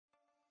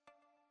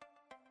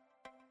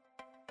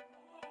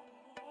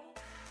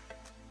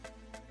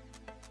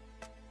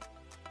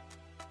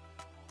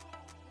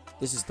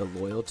This is the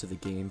Loyal to the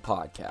Game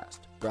podcast,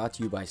 brought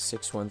to you by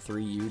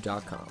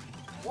 613u.com.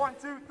 1,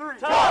 2, 3,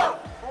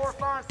 top 4,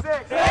 5,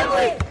 6,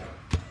 family.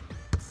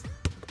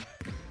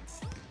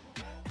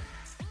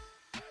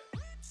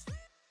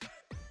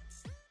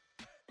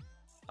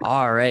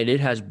 All right,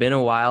 it has been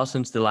a while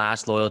since the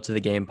last Loyal to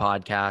the Game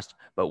podcast,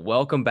 but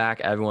welcome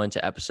back everyone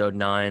to episode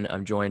 9.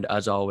 I'm joined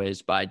as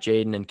always by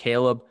Jaden and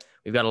Caleb.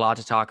 We've got a lot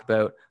to talk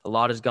about. A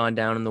lot has gone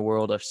down in the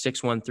world of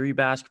 613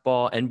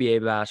 basketball,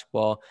 NBA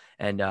basketball,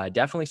 and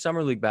definitely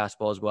Summer League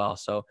basketball as well.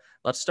 So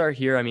let's start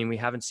here. I mean, we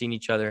haven't seen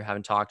each other,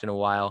 haven't talked in a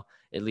while,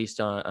 at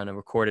least on a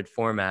recorded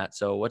format.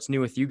 So what's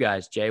new with you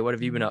guys? Jay, what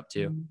have you been up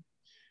to?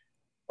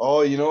 Oh,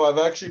 I've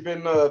actually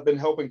been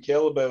helping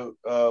Caleb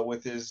out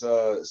with his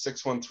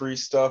 613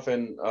 stuff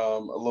and a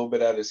little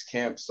bit at his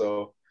camp.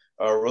 So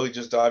really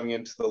just diving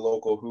into the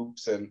local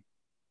hoops and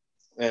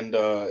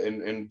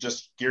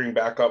just gearing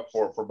back up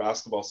for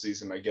basketball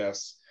season, I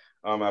guess,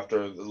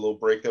 after the little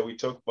break that we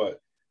took.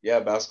 But yeah,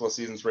 basketball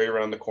season's right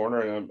around the corner,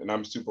 and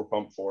I'm super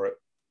pumped for it.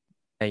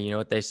 Hey, you know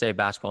what they say,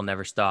 basketball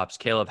never stops.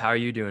 Caleb, how are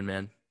you doing,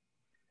 man?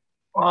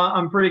 Well,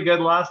 I'm pretty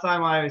good. Last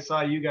time I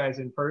saw you guys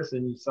in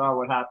person, you saw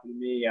what happened to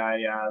me.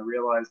 I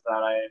realized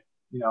that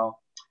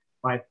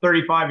my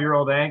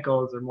 35-year-old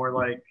ankles are more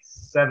like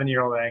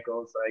 7-year-old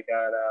ankles. I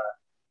got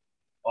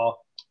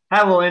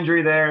had a little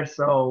injury there,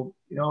 so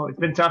it's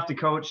been tough to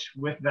coach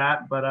with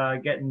that,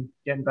 but getting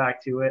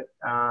back to it.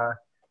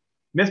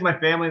 Miss my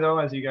family though,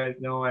 as you guys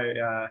know.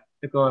 I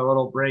took a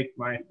little break.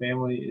 My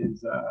family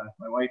is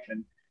my wife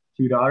and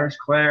 2 daughters,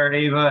 Claire,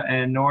 Ava,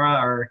 and Nora,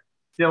 are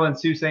still in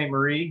Sault Ste.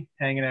 Marie,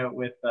 hanging out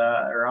with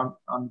or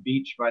on the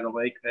beach by the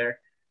lake there.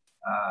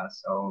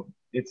 So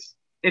it's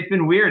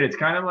been weird. It's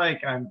kind of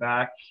like I'm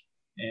back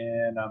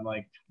and I'm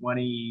like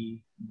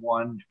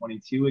 21,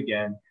 22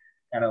 again,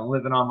 kind of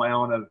living on my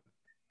own of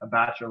a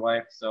bachelor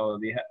life. So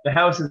the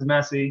house is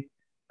messy.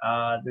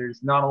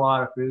 There's not a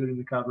lot of food in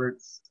the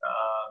cupboards,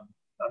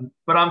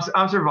 but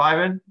I'm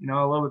surviving.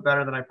 A little bit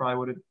better than I probably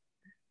would have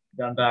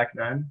done back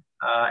then.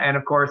 And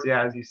of course,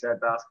 yeah, as you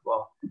said,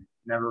 basketball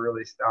never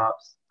really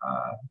stops.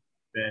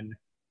 Been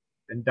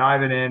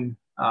diving in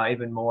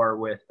even more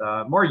with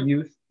more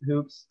youth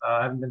hoops.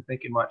 I haven't been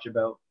thinking much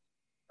about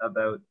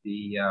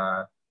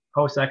the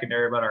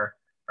post-secondary, about our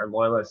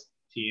loyalist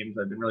teams.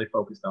 I've been really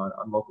focused on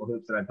local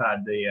hoops, and I've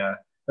had the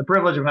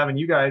privilege of having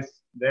you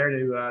guys there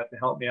to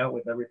help me out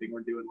with everything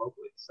we're doing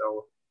locally.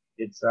 So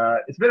it's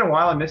been a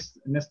while. I missed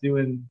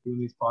doing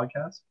these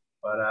podcasts,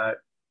 but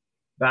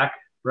back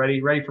ready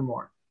for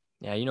more.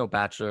 Yeah,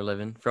 bachelor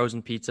living,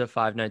 frozen pizza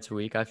 5 nights a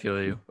week. I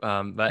feel you.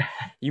 But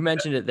you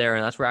mentioned it there,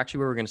 and that's where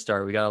we're going to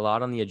start. We got a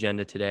lot on the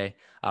agenda today.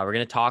 We're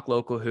going to talk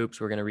local hoops.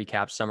 We're going to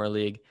recap Summer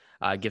League,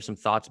 give some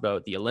thoughts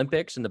about the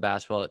Olympics and the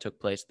basketball that took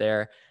place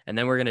there. And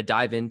then we're going to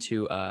dive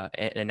into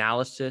an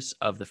analysis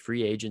of the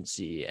free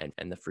agency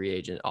and the free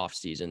agent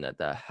offseason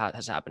that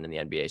has happened in the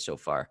NBA so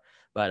far.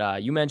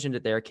 But you mentioned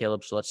it there,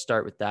 Caleb, so let's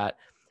start with that.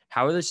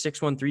 How are the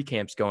 613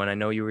 camps going? I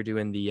know you were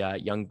doing the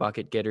Young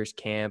Bucket Getters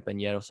camp,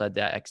 and you also had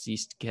that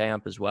X-East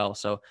camp as well.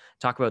 So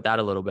talk about that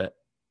a little bit.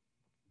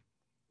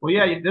 Well,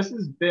 yeah, this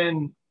has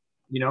been,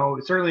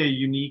 certainly a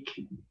unique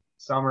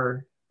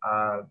summer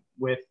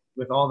with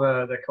all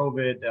the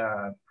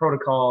COVID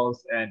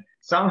protocols, and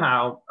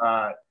somehow,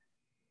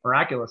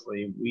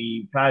 miraculously,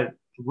 we've had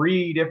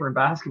 3 different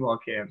basketball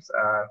camps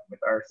with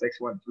our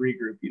 613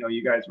 group.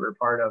 You guys were a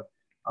part of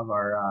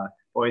our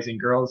boys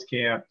and girls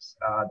camps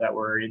that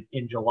were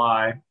in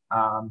July.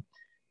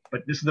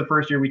 But this is the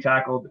first year we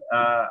tackled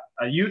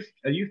a youth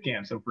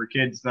camp. So for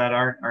kids that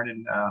aren't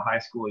in high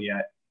school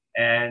yet.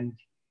 And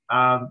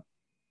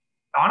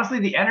honestly,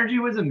 the energy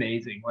was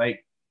amazing.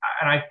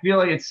 And I feel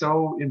like it's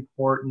so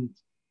important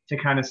to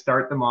kind of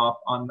start them off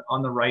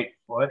on the right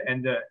foot.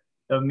 And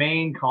the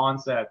main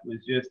concept was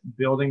just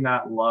building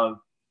that love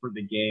for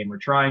the game. We're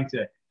trying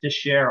to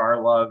share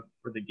our love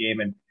for the game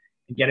and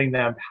getting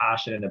them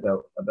passionate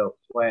about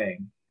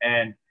playing.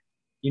 And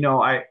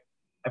I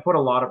put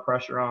a lot of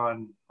pressure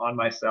on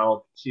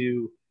myself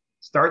to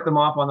start them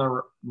off on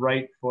the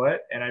right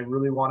foot, and I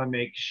really want to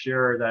make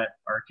sure that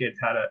our kids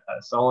had a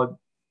solid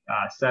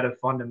set of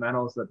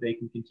fundamentals that they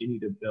can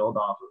continue to build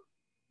off of,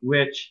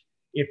 which,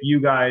 if you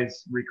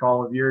guys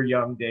recall of your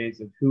young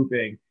days of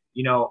hooping,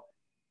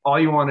 all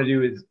you want to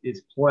do is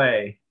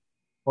play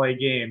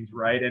games,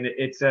 right? And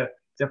it's a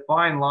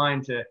fine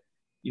line to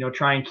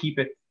try and keep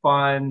it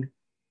fun,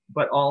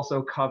 but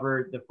also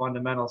cover the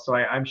fundamentals. So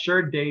I'm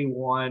sure day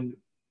one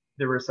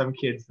there were some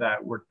kids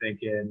that were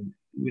thinking,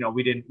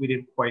 we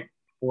didn't quite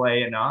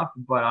play enough.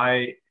 But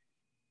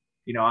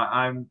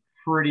I'm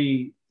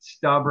pretty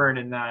stubborn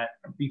in that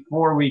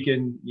before we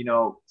can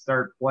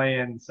start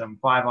playing some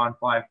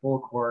 5-on-5 full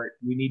court,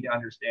 we need to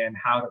understand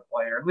how to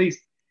play, or at least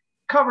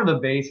cover the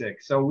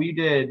basics. So we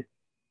did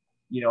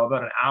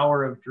about an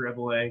hour of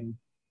dribbling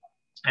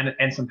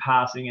and some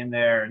passing in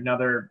there,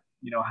 another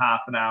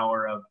half an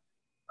hour of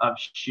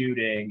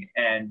shooting,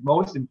 and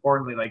most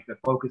importantly, the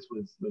focus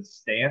was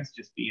stance,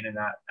 just being in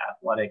that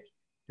athletic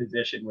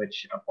position,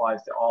 which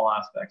applies to all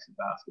aspects of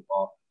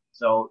basketball.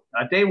 So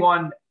day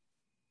one,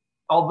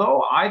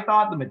 although I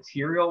thought the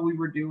material we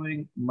were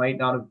doing might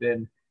not have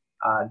been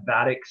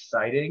that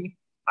exciting,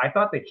 I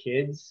thought the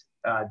kids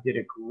did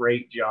a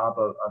great job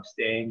of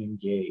staying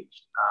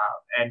engaged.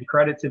 And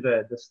credit to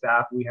the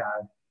staff we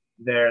had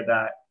there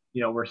that,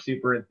 were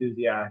super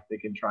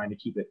enthusiastic and trying to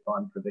keep it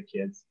fun for the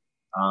kids.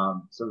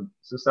 So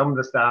some of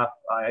the staff,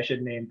 I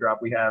should name drop.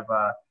 We have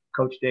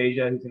Coach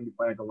Deja, who's going to be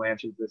playing with the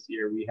Lancers this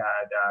year. We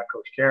had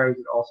Coach Kara,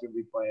 who's also going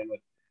to be playing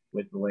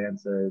with the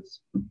Lancers.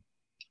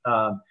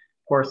 Of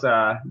course,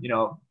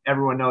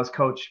 everyone knows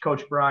Coach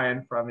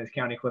Brian from his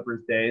County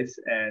Clippers days,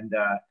 and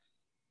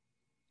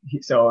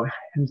so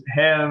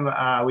him.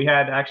 We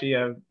had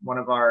actually one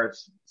of our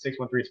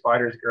 613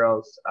 Spiders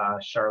girls,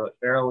 Charlotte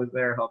Farrell, was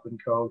there helping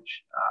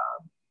coach.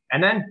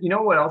 And then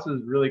what else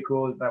is really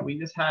cool is that we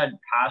just had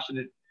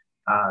passionate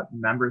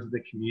members of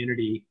the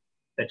community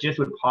that just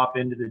would pop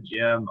into the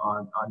gym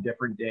on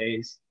different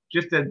days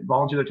just to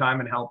volunteer their time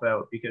and help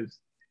out, because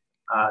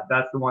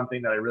that's the one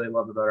thing that I really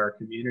love about our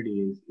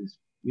community is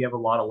we have a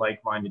lot of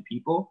like-minded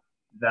people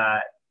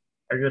that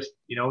are just,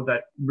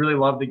 that really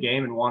love the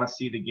game and want to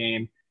see the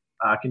game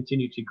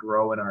continue to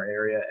grow in our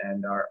area,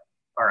 and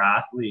our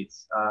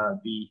athletes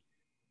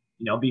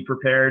be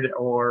prepared,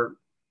 or,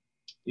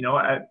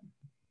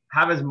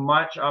 have as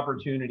much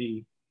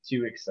opportunity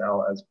to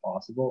excel as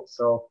possible.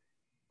 So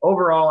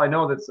overall, I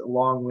know that's a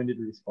long-winded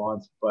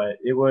response, but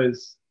it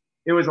was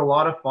a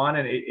lot of fun,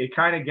 and it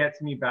kind of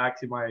gets me back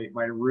to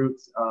my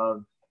roots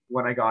of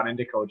when I got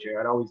into coaching.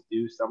 I'd always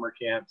do summer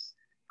camps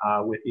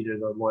with either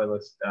the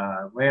Loyalist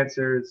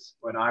Lancers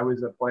when I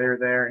was a player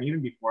there, and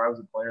even before I was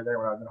a player there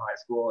when I was in high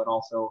school, and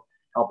also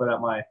helping at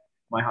my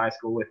high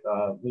school with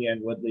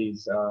Leanne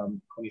Woodley's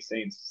Quincy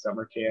Saints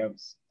summer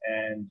camps.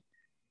 And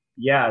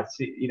yeah,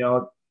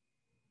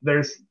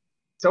 there's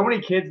so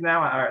many kids now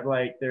are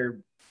like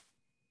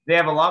they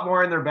have a lot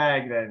more in their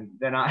bag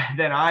than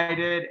I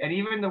did, and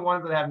even the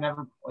ones that have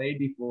never played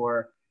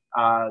before,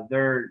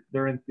 their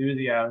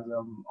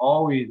enthusiasm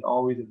always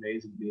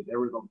amazes me. There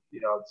was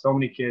so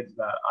many kids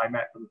that I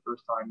met for the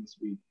first time this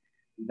week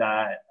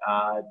that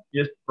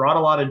just brought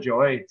a lot of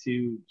joy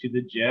to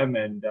the gym,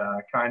 and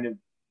kind of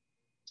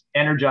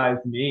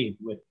energized me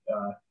with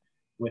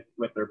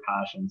their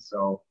passion.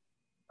 So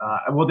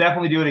we'll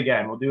definitely do it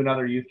again. We'll do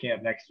another youth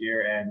camp next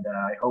year, and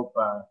I hope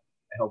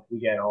we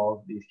get all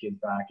of these kids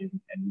back and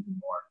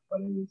even more.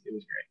 But it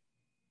was great.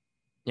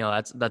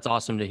 That's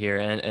awesome to hear.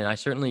 And I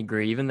certainly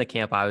agree. Even the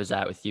camp I was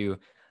at with you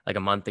like a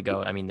month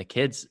ago, I mean, the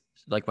kids,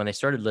 like when they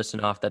started listing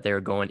off that they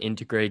were going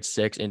into grade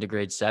 6, into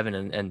grade 7,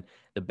 and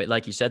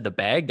like you said, the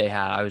bag they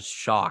had, I was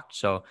shocked.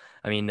 So,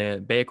 I mean,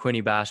 the Bay of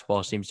Quinte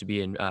basketball seems to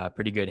be in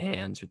pretty good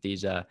hands with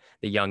these, the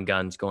young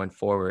guns going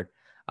forward.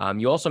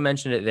 You also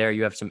mentioned it there.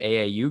 You have some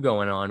AAU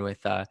going on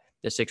with the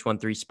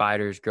 613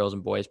 Spiders girls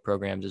and boys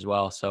programs as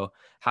well. So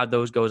how'd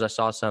those goes? I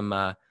saw some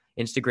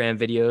Instagram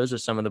videos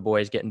of some of the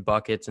boys getting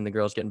buckets and the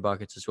girls getting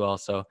buckets as well.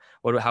 So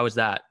how was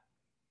that?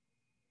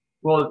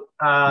 Well,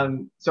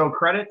 so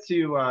credit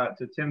to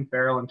Tim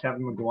Farrell and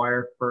Kevin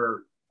McGuire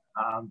for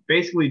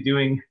basically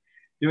doing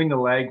the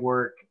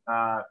legwork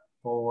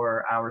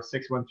for our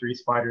 613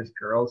 Spiders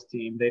girls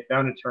team. They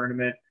found a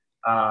tournament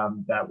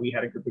that we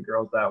had a group of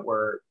girls that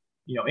were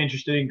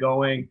interested in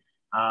going.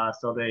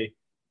 So they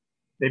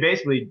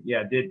basically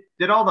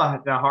did all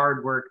the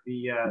hard work,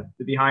 the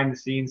behind the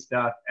scenes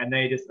stuff, and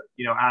they just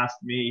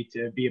asked me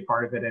to be a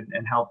part of it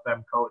and help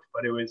them coach.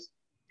 But it was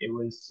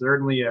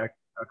certainly a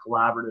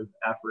collaborative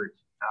effort.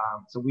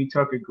 So we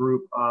took a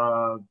group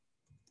of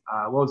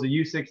it was a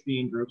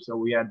U16 group. So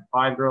we had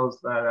 5 girls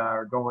that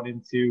are going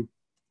into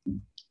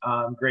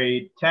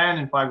grade 10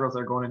 and 5 girls that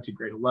are going into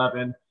grade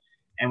 11.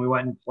 And we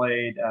went and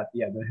played at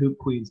the Hoop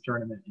Queens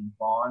tournament in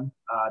Vaughan,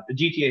 the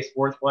GTA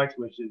Sportsplex,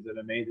 which is an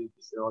amazing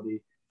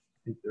facility.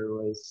 I think there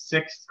was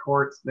 6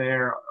 courts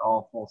there,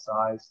 all full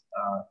size.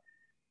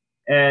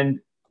 And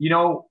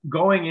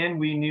going in,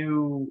 we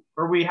knew,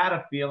 or we had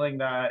a feeling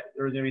that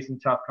there was going to be some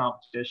tough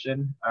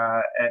competition.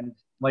 And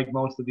like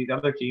most of these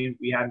other teams,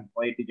 we hadn't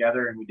played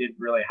together, and we didn't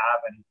really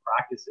have any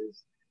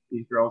practices.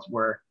 These girls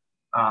were,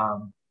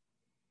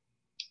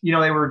 they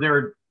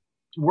were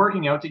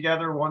working out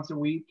together once a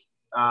week.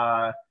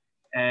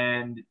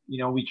 And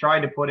we tried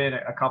to put in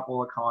a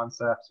couple of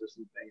concepts or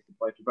some things to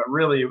play through, but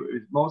really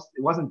it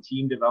wasn't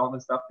team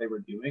development stuff they were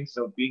doing.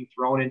 So being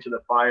thrown into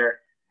the fire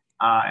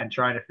and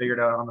trying to figure it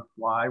out on the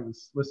fly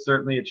was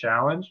certainly a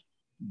challenge.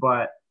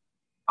 But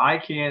I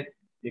can't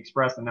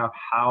express enough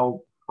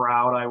how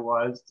proud I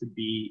was to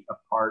be a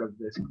part of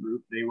this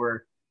group. They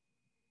were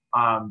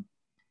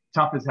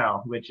tough as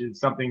hell, which is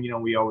something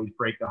we always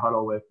break the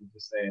huddle with, and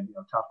just saying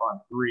tough on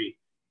 3.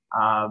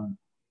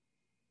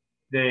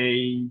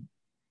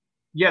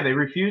 They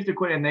refused to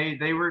quit, and they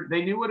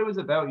knew what it was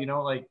about.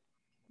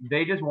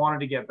 They just wanted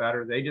to get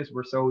better. They just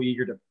were so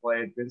eager to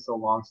play. It's been so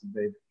long since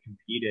they've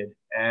competed,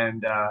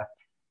 and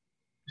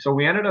so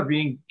we ended up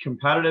being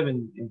competitive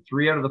in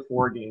 3 out of the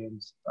 4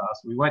 games.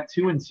 So we went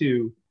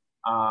 2-2.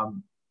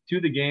 2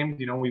 of the games,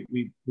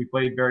 we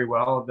played very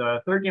well.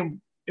 The 3rd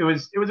game, it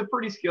was a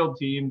pretty skilled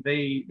team.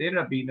 They ended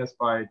up beating us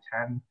by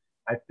 10,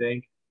 I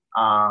think.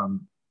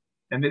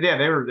 and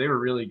they were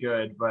really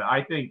good. But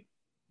I think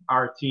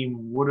our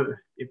team would have,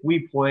 if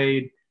we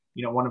played,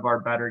 one of our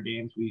better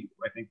games,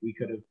 I think we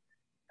could have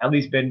at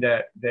least been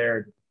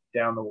there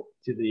down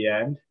to the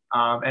end.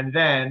 And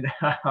then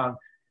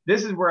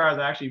this is where I was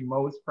actually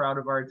most proud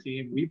of our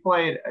team. We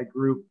played a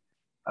group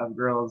of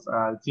girls,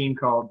 a team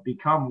called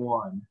Become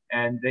One,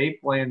 and they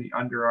play in the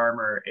Under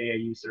Armour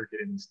AAU circuit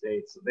in the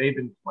States. So they've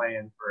been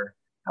playing for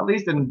at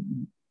least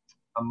in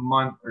a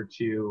month or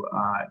two.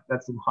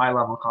 That's some high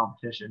level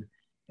competition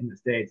in the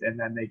States. And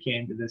then they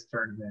came to this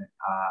tournament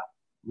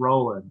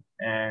rolling.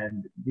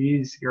 And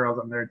these girls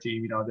on their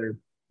team,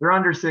 they're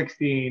under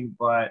 16,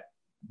 but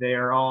they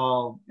are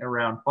all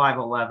around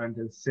 5'11"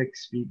 to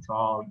 6 feet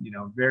tall,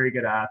 very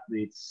good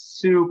athletes,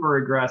 super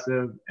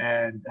aggressive,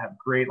 and have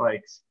great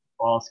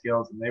ball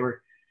skills.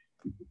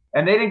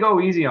 And they didn't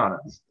go easy on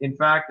us. In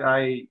fact,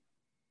 I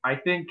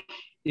think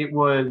it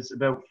was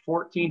about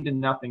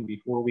 14-0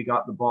 before we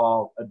got the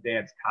ball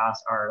advanced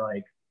past our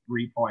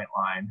 3-point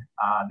line.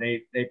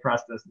 They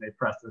pressed us, and they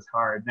pressed us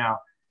hard. Now,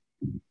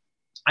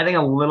 I think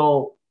a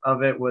little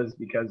of it was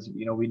because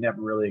we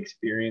never really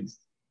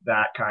experienced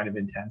that kind of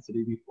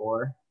intensity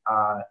before.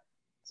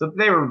 So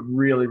they were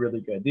really,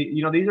 really good.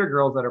 These are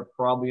girls that are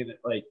probably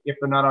if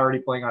they're not already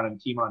playing on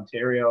Team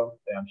Ontario,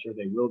 I'm sure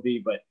they will be.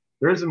 But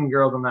there's some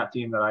girls on that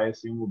team that I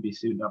assume will be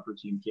suiting up for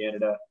Team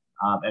Canada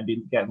and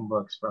be getting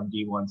looks from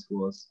D1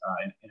 schools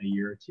in a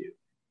year or two.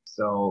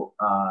 So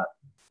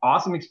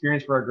awesome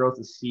experience for our girls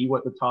to see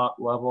what the top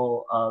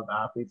level of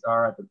athletes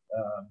are at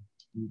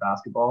in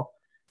basketball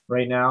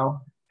right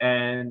now.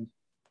 And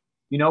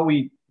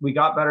we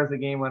got better as the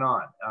game went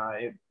on.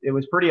 It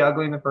was pretty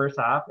ugly in the first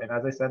half, and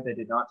as I said, they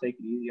did not take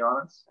it easy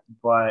on us.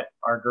 But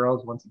our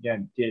girls, once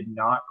again, did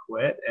not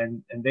quit,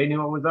 and they knew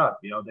what was up.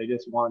 They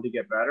just wanted to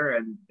get better,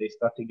 and they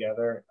stuck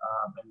together.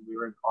 And we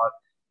were in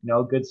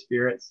good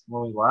spirits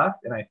when we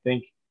left, and I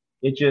think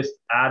it just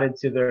added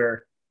to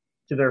their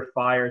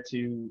fire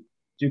to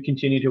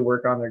continue to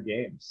work on their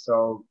games.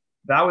 So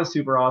that was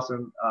super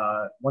awesome.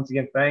 Once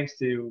again, thanks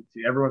to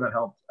everyone that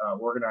helped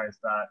organize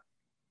that.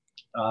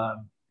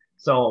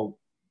 So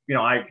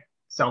I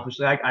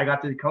selfishly, I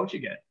got to coach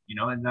again,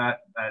 and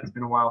that's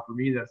been a while for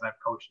me, that I've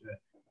coached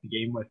the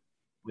game with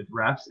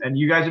refs. And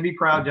you guys would be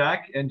proud,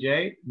 Jack and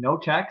Jay. No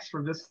texts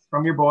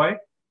from your boy.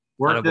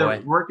 Work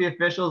the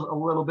officials a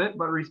little bit,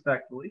 but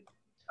respectfully.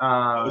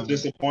 I was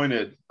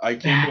disappointed. I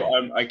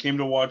came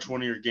to watch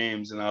one of your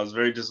games, and I was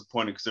very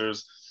disappointed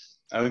because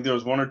I think there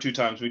was one or two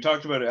times we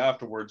talked about it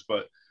afterwards,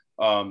 but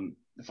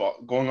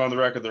going on the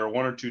record, there were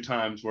one or two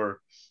times where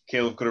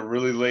Caleb could have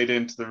really laid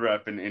into the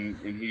rep, and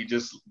he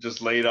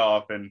just laid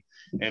off and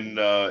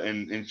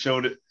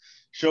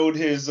showed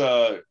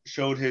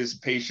his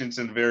patience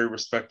in a very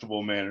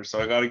respectable manner. So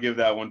I got to give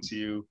that one to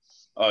you.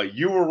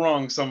 You were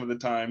wrong some of the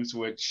times,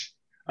 which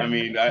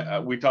we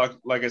talked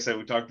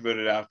about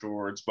it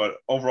afterwards, but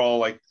overall,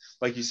 like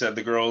you said,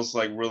 the girls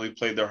really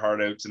played their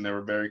heart out, and they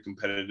were very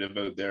competitive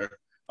out there.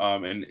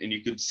 And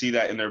you could see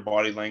that in their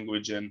body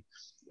language and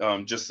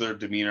just their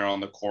demeanor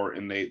on the court,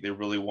 and they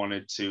really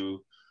wanted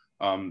to.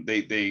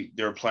 They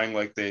were playing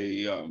like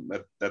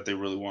that they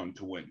really wanted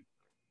to win.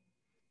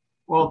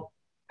 Well,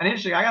 and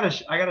interesting, I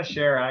gotta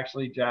share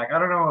actually, Jack. I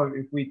don't know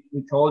if we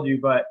told you,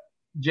 but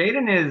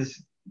Jaden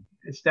is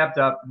stepped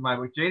up in my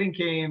week. Jaden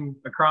came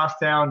across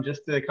town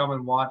just to come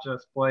and watch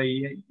us play.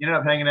 He ended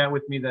up hanging out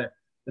with me the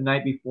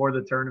night before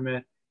the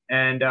tournament.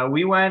 And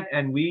we went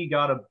and we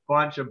got a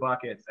bunch of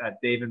buckets at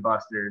Dave &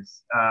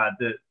 Buster's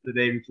the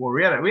day before.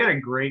 We had a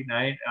great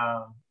night.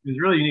 It was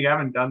really unique. I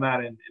haven't done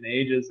that in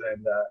ages.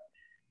 And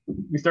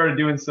we started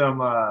doing some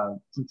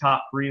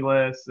top 3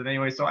 lists. And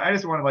anyway, so I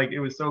just wanted, it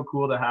was so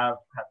cool to have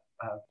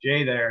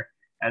Jay there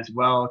as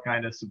well,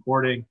 kind of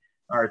supporting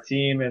our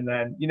team. And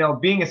then,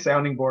 being a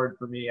sounding board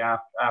for me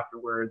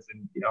afterwards.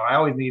 And, I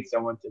always need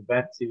someone to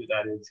vent to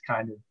that is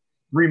kind of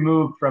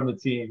removed from the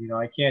team.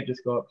 I can't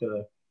just go up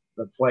to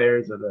the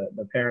players or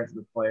the parents of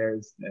the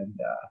players. And,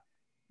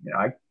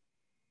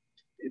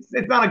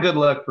 it's not a good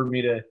look for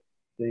me to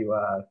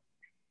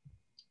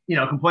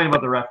complain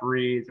about the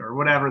referees or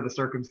whatever the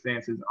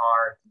circumstances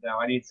are. Now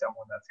I need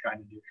someone that's kind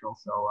of neutral.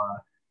 So,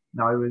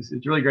 no,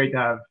 it's really great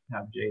to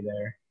have Jay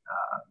there.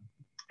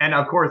 And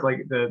of course,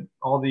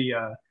 all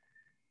the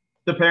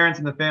parents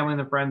and the family and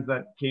the friends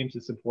that came to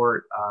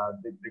support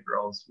the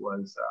girls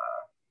was,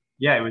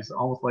 it was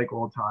almost like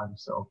old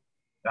times. So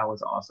that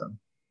was awesome.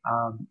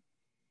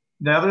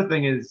 The other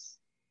thing is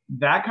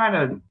that kind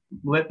of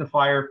lit the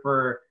fire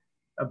for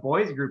a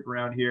boys group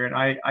around here. And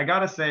I got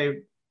to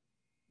say,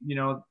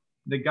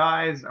 the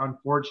guys,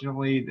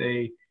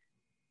 unfortunately,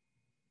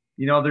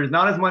 there's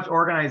not as much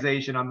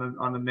organization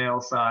on the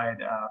male side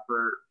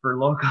for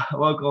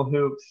local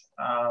hoops.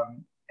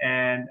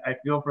 And I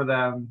feel for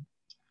them.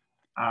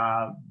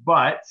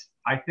 But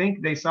I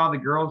think they saw the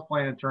girls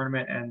playing a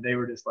tournament and they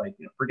were just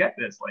forget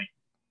this.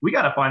 We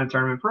got to find a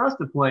tournament for us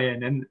to play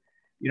in. And,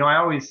 I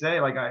always say,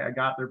 I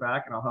got their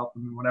back and I'll help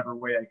them in whatever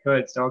way I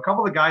could. So a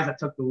couple of guys that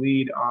took the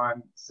lead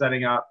on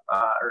setting up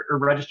or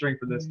registering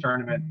for this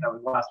tournament that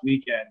was last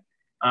weekend,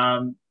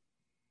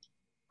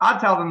 I'll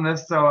tell them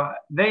this. So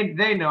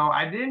they know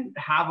I didn't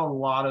have a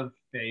lot of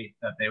faith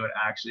that they would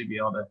actually be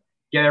able to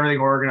get everything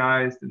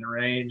organized and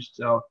arranged.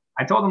 So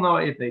I told them, though,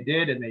 if they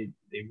did and they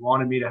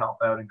wanted me to help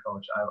out and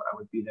coach, I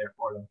would be there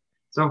for them.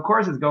 So, of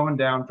course, it's going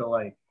down to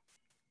like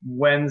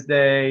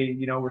Wednesday.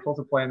 You know, we're supposed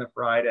to play on the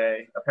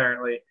Friday,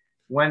 apparently.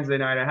 Wednesday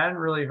night, I hadn't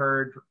really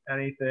heard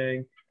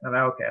anything. And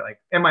I'm okay, like,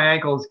 and my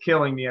ankle is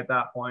killing me at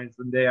that point. It's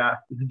the day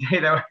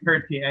that I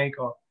hurt the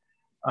ankle.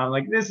 I'm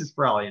like, this is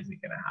probably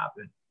isn't going to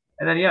happen.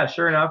 And then, yeah,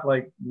 sure enough,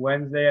 like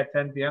Wednesday at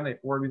 10 p.m., they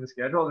forwarded me the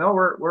schedule. No,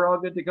 we're all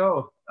good to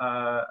go.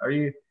 Are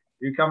you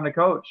coming to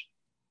coach?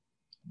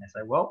 And I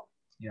said, well,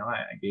 you know,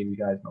 I gave you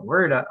guys my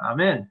word. I'm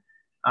in.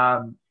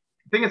 The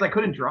thing is, I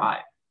couldn't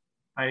drive.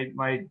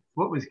 My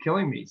foot was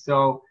killing me.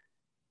 So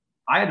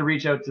I had to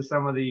reach out to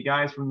some of the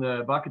guys from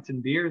the Buckets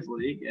and Beers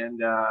League.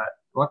 And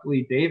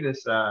luckily,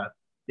 Davis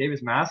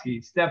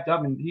Maskey stepped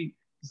up and he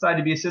decided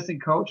to be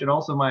assistant coach and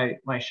also my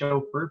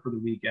chauffeur for the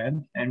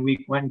weekend. And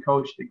we went and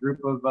coached a group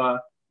of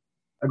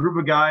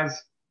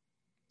guys,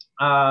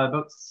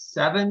 about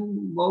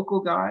 7 local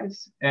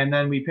guys. And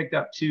then we picked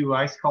up 2,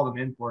 I call them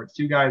imports,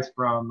 2 guys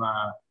from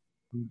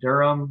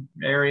Durham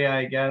area,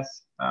 I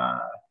guess.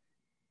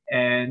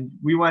 And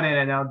we went in,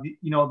 and now,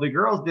 you know, the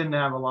girls didn't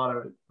have a lot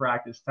of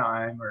practice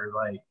time or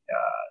like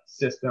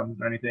systems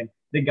or anything.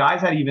 The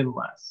guys had even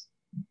less.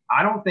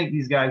 I don't think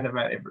these guys have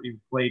ever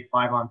played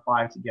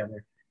 5-on-5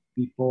 together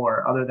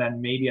before, other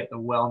than maybe at the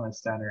wellness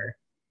center.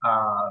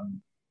 A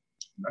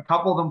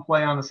couple of them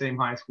play on the same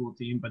high school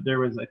team, but there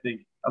was, I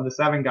think, of the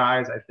 7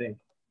 guys, I think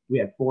we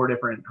had 4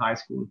 different high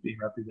schools being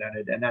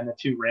represented, and then the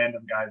 2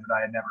 random guys that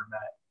I had never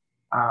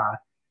met.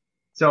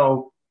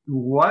 So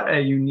what a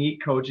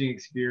unique coaching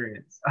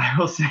experience. I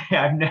will say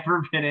I've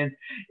never been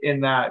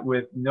in that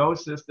with no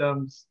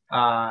systems,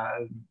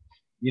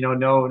 you know,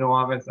 no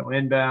offense, no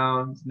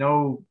inbounds,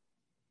 no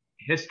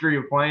history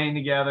of playing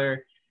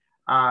together,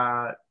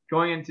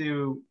 going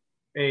into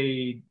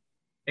a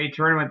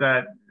tournament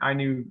that I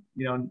knew,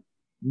 you know,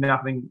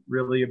 nothing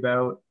really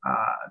about.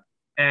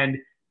 And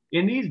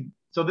in these,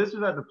 so this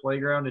was at the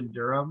playground in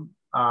Durham,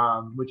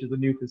 which is a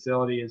new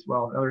facility as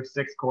well. Another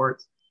 6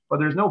 courts, but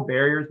there's no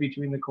barriers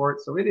between the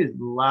courts. So it is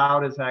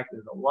loud as heck.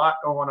 There's a lot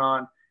going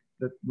on.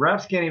 The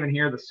refs can't even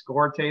hear the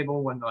score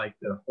table when like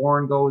the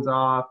horn goes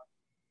off.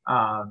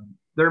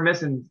 They're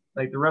missing,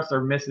 like the refs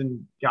are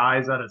missing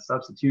guys at a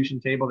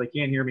substitution table. They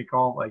can't hear me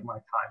call like my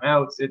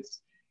timeouts. It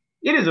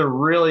is a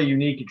really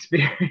unique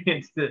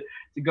experience to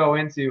go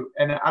into.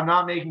 And I'm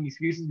not making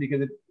excuses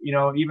because, you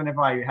know, even if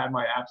I had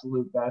my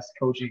absolute best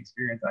coaching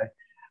experience,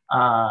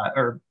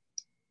 or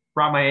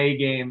brought my A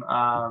game,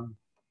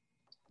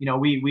 you know,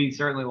 we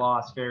certainly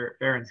lost fair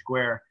and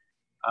square.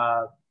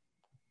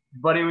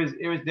 But it was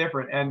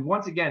different. And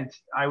once again,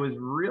 I was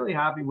really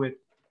happy with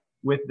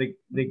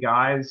the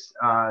guys,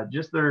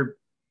 just their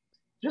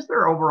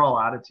overall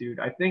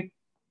attitude. I think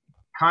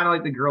kind of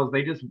like the girls,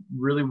 they just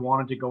really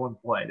wanted to go and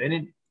play. They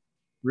didn't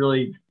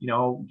really, you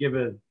know, give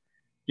a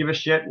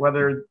shit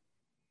whether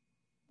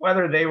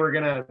they were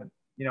gonna,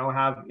 you know,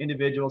 have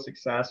individual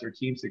success or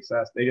team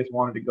success. They just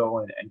wanted to go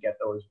and get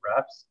those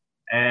reps.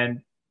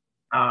 And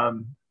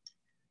our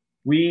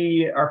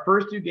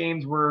first 2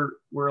 games were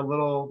a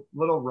little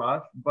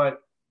rough,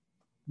 but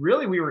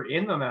really we were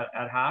in them at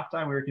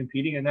halftime. We were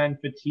competing, and then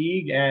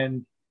fatigue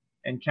and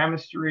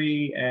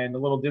chemistry and a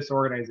little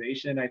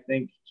disorganization, I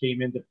think,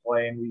 came into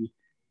play, and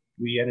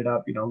we ended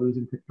up, you know,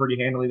 losing pretty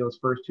handily those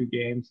first 2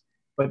 games.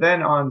 But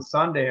then on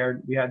Sunday,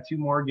 we had 2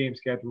 more games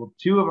scheduled.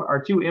 2 of our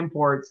 2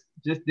 imports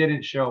just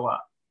didn't show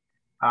up.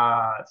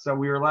 So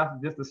we were left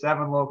with just the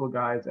 7 local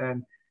guys.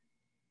 And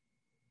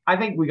I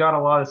think we got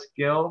a lot of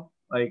skill.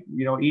 Like,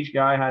 you know, each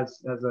guy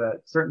has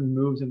a certain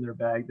moves in their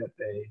bag that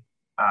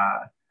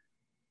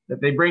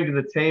they bring to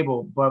the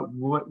table. But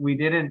what we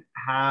didn't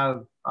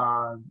have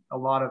a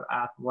lot of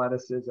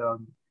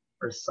athleticism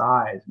or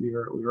size. We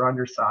were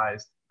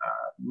undersized,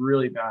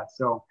 really bad.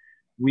 So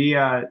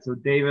so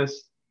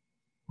Davis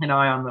and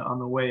I on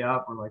the way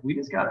up, we're like, we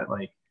just gotta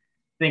like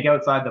think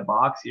outside the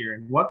box here,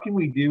 and what can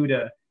we do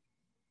to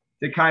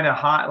kind of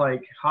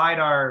hide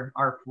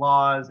our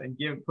flaws and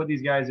put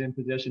these guys in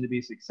position to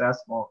be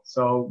successful.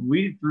 So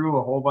we threw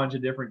a whole bunch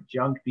of different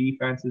junk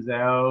defenses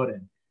out,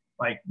 and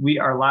like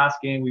our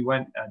last game we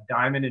went a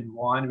diamond and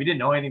 1. We didn't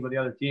know anything about the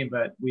other team,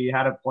 but we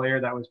had a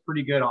player that was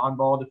pretty good on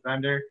ball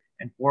defender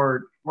and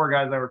four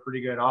guys that were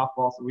pretty good off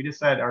ball. So we just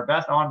said our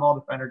best on ball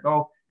defender,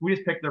 we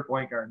just picked their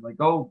point guard, like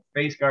go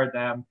face guard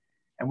them,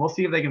 and we'll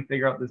see if they can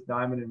figure out this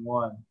diamond and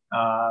 1.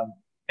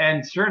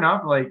 And sure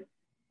enough, like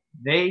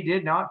they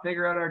did not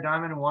figure out our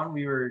diamond and 1.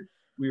 We were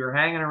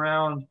hanging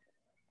around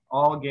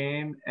all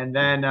game, and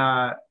then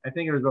I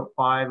think it was about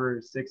 5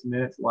 or 6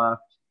 minutes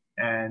left,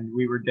 and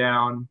we were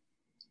down.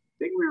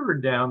 I think we were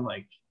down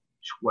like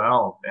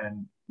 12,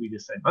 and we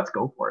just said, let's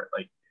go for it.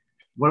 Like,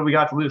 what do we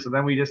got to lose? So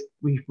then we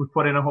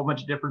put in a whole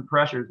bunch of different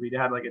pressures. We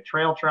had like a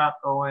trail trap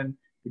going,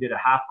 we did a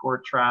half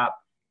court trap,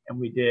 and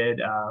we did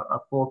a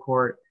full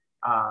court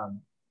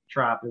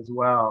trap as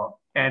well.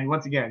 And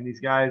once again, these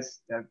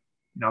guys have,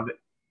 you know,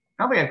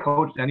 I don't think I've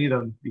coached any of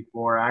them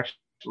before. Actually,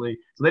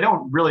 So they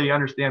don't really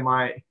understand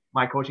my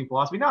coaching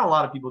philosophy. Not a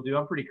lot of people do.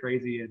 I'm pretty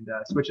crazy and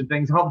switching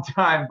things all the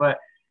time. But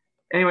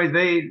anyways,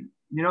 they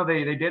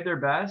did their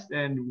best.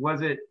 And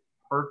was it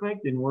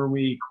perfect? And were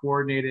we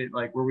coordinated?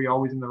 Like, were we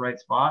always in the right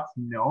spots?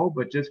 No,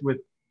 but just with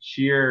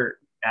sheer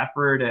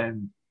effort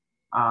and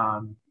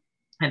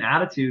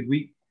attitude,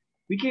 we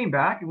came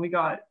back and we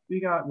got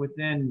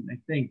within, I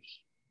think,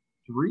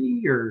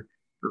 3 or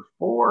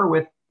 4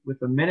 with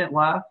a minute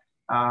left,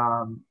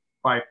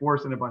 by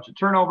forcing a bunch of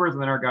turnovers,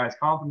 and then our guys'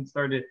 confidence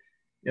started to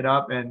get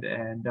up, and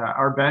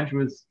our bench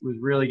was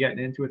really getting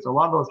into it. So a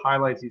lot of those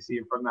highlights you see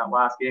from that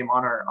last game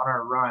on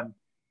our run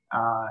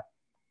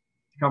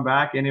to come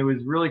back, and it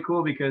was really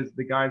cool because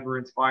the guys were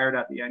inspired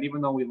at the end, even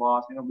though we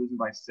lost, losing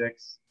by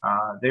 6.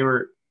 They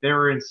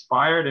were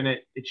inspired, and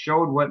it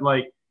showed what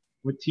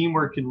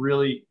teamwork can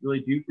really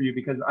do for you,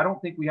 because I don't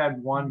think we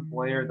had one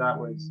player that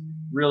was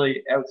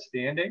really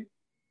outstanding,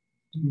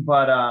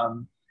 but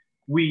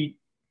we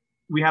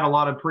had a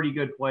lot of pretty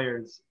good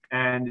players,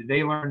 and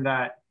they learned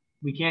that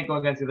we can't go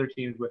against other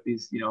teams with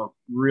these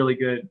really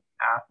good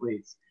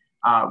athletes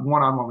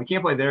one-on-one. We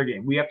can't play their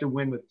game. We have to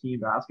win with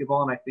team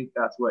basketball, and I think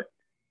that's what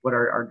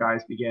our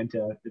guys began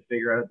to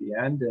figure out at the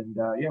end. And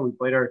we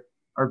played our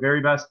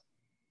very best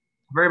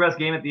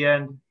game at the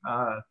end.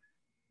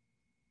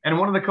 And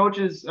one of the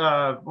coaches, one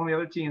of the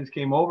other teams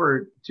came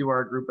over to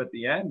our group at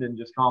the end and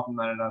just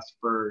complimented us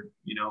for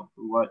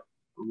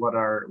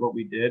what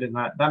we did, and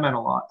that meant a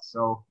lot.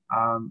 So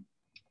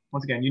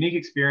once again, unique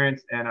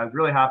experience, and I was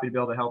really happy to be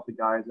able to help the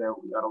guys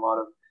out. We got a lot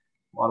of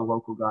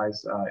local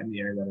guys in the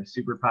area that are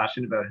super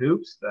passionate about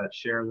hoops, that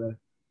share the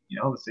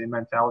same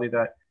mentality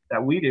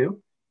that we do.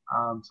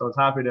 So I was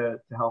happy to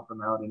help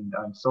them out, and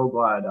I'm so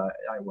glad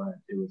I went.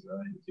 It was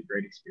a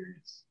great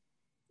experience.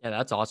 Yeah,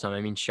 that's awesome.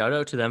 I mean, shout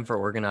out to them for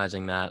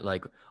organizing that,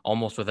 like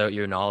almost without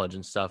your knowledge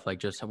and stuff, like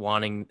just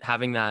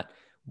having that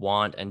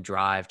want and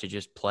drive to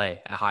just play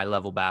a high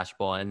level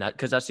basketball. And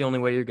because that's the only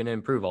way you're going to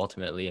improve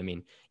ultimately. I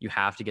mean, you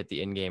have to get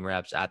the in-game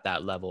reps at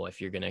that level if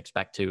you're going to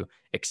expect to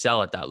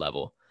excel at that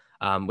level.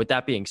 With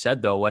that being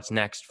said, though, what's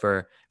next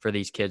for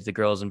these kids, the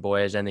girls and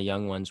boys and the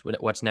young ones?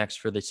 What's next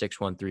for the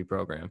 613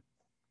 program?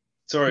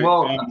 Sorry,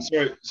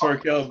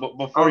 Caleb,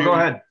 but go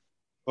ahead.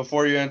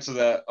 Before you answer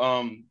that,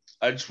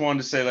 I just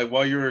wanted to say, like,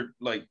 while you were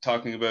like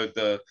talking about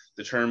the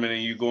tournament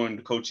and you going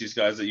to coach these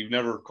guys that you've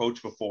never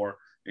coached before,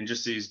 and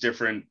just these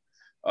different,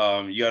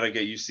 you got to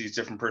get used to these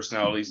different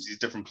personalities, these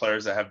different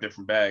players that have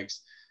different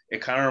bags.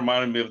 It kind of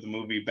reminded me of the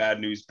movie Bad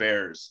News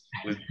Bears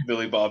with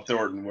Billy Bob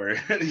Thornton,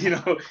 where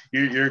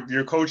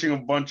you're coaching a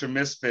bunch of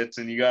misfits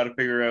and you got to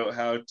figure out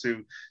how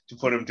to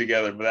put them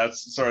together. But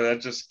that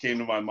just came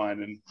to my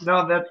mind. And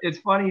no, it's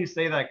funny you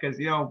say that, because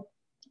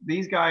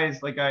these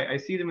guys, like I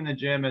see them in the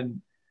gym,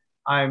 and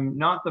I'm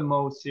not the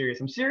most serious.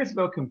 I'm serious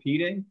about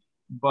competing,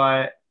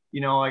 but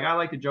like I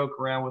like to joke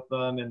around with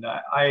them, and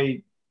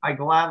I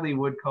gladly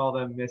would call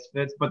them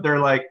misfits, but they're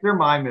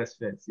my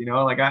misfits.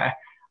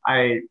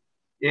 I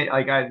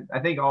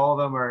think all of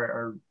them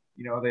are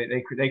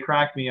they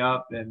crack me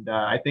up, and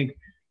I think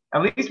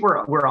at least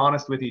we're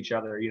honest with each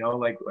other.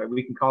 Like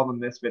we can call them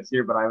misfits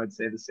here, but I would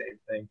say the same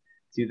thing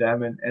to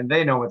them, and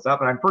they know what's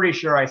up. And I'm pretty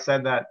sure I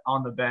said that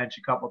on the bench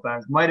a couple of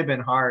times. Might have been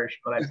harsh,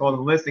 but I told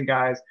them, listen,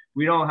 guys,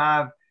 we don't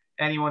have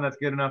anyone that's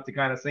good enough to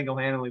kind of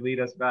single-handedly lead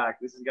us back.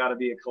 This has got to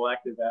be a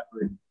collective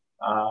effort.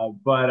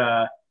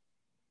 But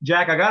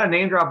Jack, I got to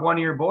name drop one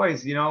of your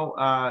boys.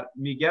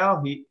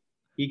 Miguel,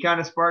 he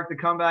kind of sparked the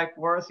comeback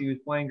for us. He was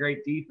playing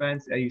great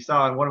defense. You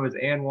saw in one of his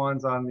and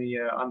ones on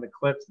the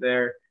clips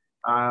there.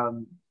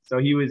 So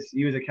he was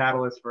a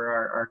catalyst for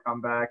our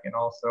comeback, and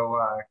also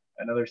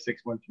another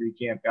 613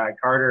 camp guy,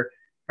 Carter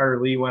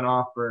Lee, went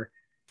off for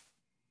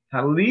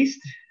at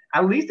least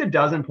a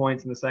dozen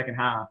points in the second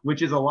half,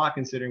 which is a lot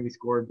considering we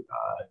scored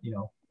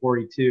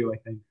 42, I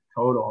think,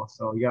 total.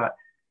 So we got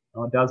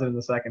a dozen in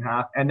the second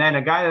half. And then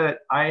a guy that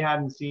I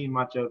hadn't seen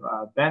much of,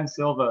 Ben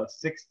Silva,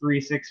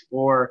 6'3",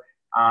 6'4",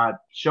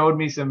 showed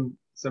me some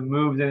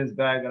moves in his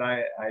bag that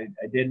I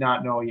did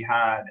not know he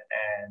had,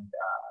 and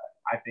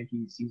I think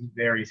he's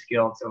very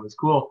skilled. So it was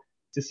cool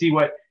to see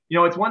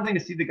it's one thing to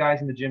see the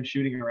guys in the gym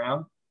shooting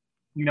around,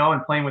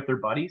 and playing with their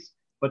buddies,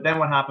 but then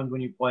what happens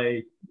when you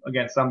play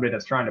against somebody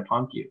that's trying to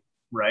punk you,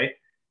 right?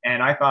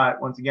 And I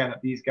thought, once again,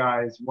 that these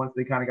guys, once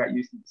they kind of got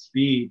used to the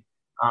speed,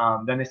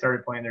 then they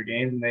started playing their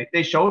games, and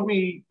they showed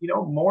me,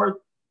 more,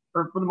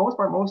 or for the most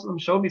part, most of them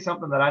showed me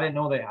something that I didn't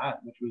know they had,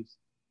 which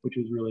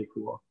was really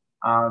cool.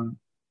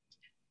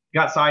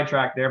 Got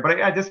sidetracked there,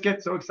 but I just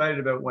get so excited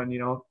about when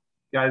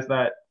guys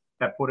that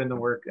put in the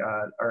work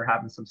are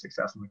having some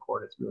success on the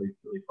court. It's really,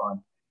 really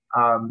fun.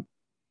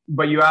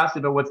 But you asked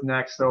about what's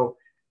next. So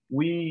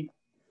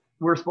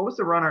we're supposed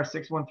to run our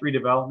 613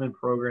 development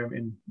program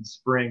in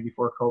spring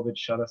before COVID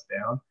shut us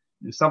down.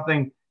 There's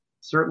something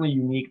certainly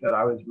unique that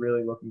I was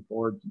really looking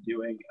forward to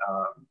doing,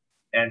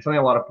 and something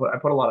I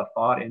put a lot of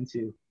thought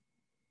into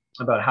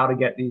about how to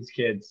get these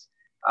kids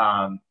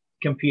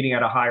competing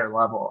at a higher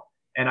level.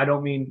 And I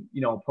don't mean,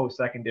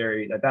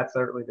 post-secondary, that's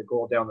certainly the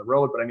goal down the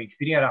road, but I mean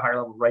competing at a higher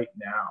level right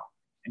now.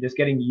 and just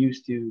getting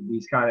used to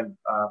these kind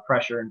of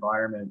pressure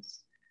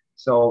environments.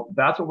 So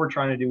that's what we're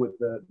trying to do with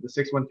the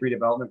 613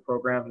 development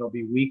program. It'll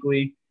be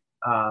weekly.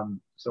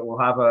 So we'll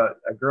have a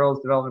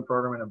girls development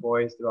program and a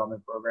boys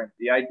development program.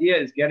 The idea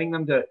is getting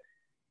them to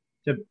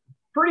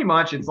pretty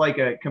much, it's like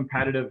a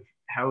competitive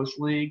house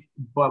league,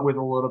 but with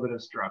a little bit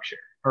of structure,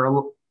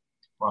 or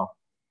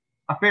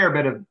a fair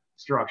bit of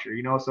structure,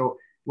 So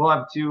we'll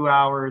have 2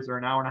 hours or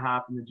an hour and a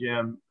half in the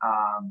gym.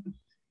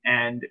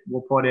 And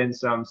we'll put in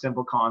some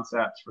simple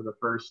concepts for the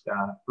first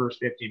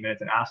 15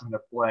 minutes and ask them to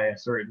play a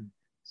certain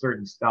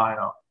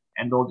style.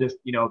 And they'll just,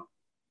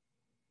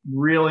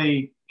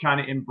 really kind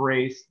of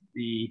embrace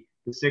the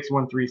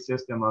 613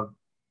 system of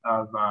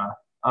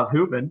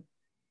hooping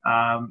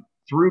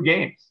through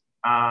games.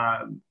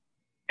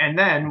 And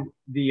then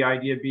the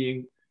idea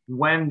being,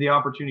 when the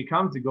opportunity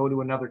comes to go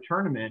to another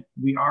tournament,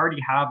 we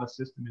already have a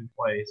system in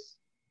place.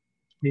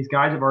 These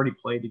guys have already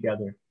played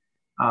together.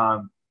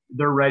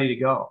 They're ready to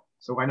go.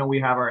 So I know we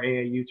have our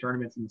AAU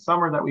tournaments in the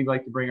summer that we'd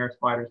like to bring our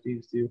Spiders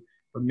teams to,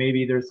 but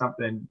maybe there's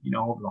something,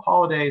 over the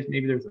holidays,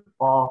 maybe there's a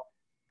fall.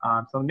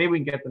 So maybe we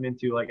can get them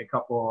into like a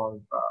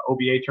couple of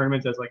OBA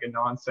tournaments as like a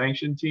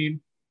non-sanctioned team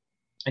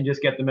and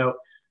just get them out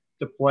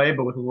to play,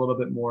 but with a little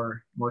bit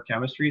more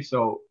chemistry.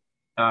 So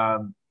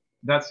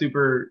that's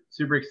super,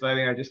 super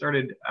exciting. I just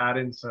started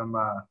adding some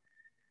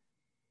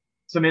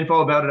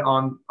info about it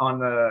on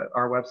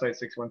our website,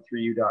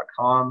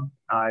 613u.com.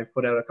 I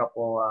put out a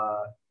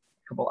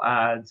couple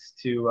ads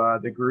to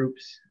the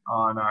groups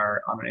on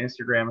our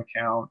Instagram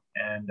account,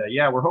 and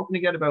we're hoping to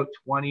get about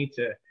 20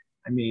 to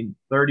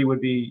 30 would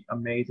be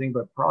amazing,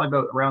 but probably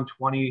about around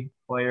 20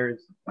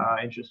 players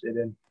interested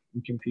in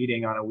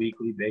competing on a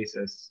weekly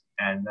basis,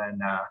 and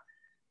then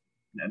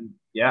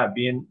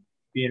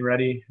being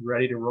ready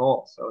to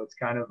roll. So it's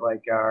kind of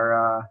like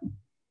our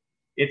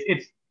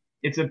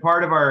it's a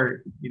part of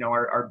our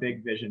our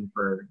big vision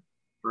for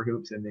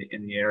hoops in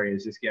the area,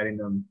 is just getting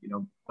them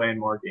playing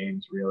more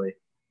games really.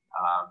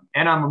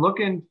 And I'm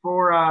looking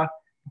for a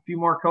few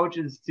more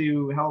coaches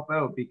to help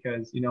out,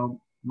 because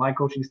my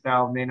coaching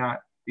style may not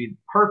be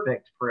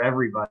perfect for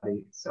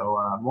everybody. So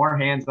more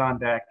hands on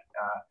deck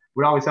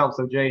would always help.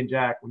 So Jay and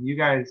Jack, when you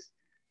guys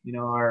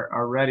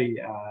are ready,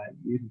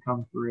 you can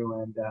come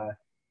through and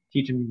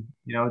teach them,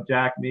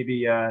 Jack,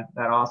 maybe that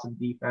awesome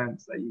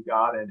defense that you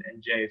got, and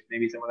Jay,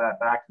 maybe some of that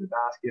back to the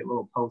basket,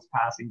 little post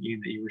passing game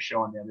that you were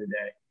showing the other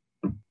day.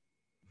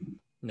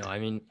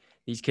 No,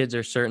 these kids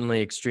are certainly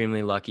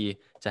extremely lucky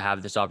to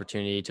have this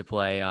opportunity to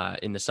play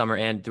in the summer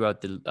and throughout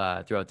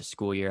the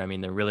school year.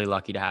 They're really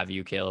lucky to have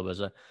you, Caleb,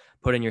 as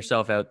putting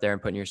yourself out there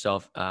and putting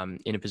yourself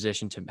in a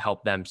position to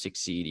help them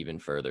succeed even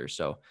further.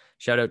 So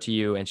shout out to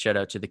you, and shout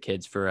out to the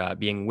kids for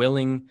being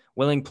willing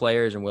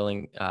players and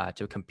willing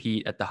to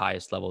compete at the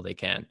highest level they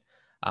can.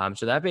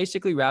 So that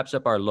basically wraps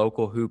up our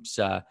local hoops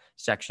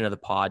section of the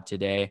pod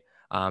today.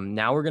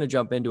 Now we're going to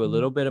jump into a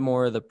little bit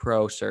more of the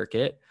pro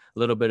circuit, a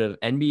little bit of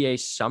NBA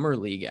Summer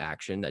League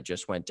action that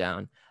just went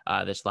down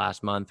this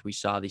last month. We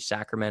saw the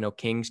Sacramento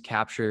Kings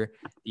capture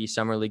the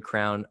Summer League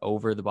crown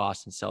over the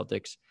Boston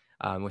Celtics,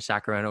 with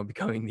Sacramento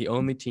becoming the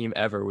only team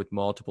ever with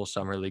multiple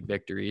Summer League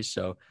victories.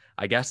 So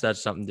I guess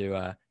that's something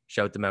to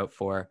shout them out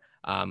for.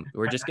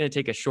 We're just going to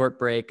take a short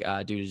break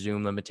due to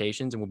Zoom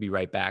limitations, and we'll be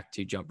right back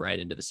to jump right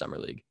into the Summer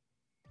League.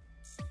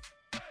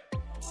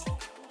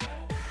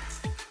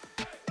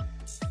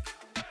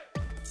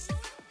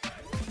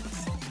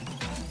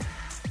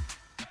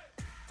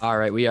 All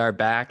right, we are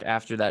back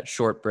after that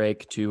short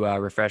break to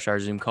refresh our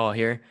Zoom call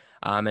here.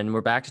 And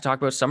we're back to talk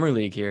about Summer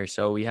League here.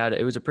 So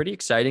it was a pretty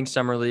exciting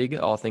Summer League,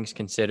 all things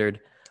considered.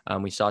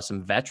 We saw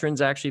some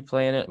veterans actually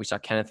play in it. We saw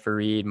Kenneth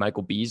Farid,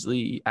 Michael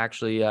Beasley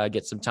actually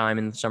get some time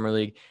in the Summer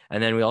League.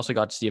 And then we also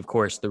got to see, of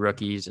course, the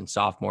rookies and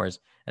sophomores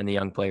and the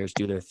young players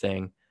do their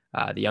thing.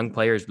 The young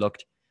players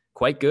looked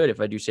quite good, if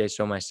I do say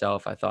so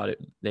myself. I thought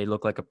they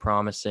looked like a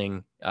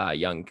promising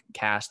young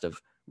cast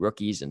of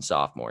rookies and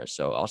sophomores.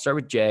 So I'll start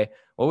with Jay.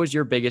 What was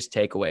your biggest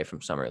takeaway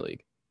from Summer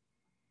League?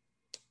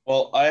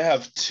 Well, I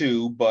have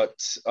two,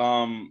 but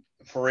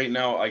for right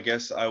now, I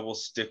guess I will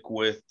stick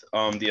with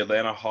the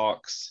Atlanta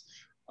Hawks,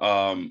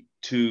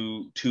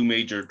 two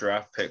major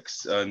draft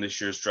picks in this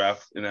year's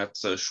draft, and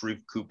that's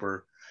Sharife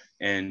Cooper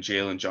and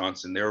Jalen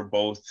Johnson. They were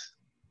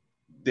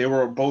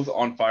both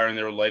on fire, and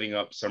they were lighting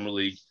up Summer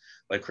League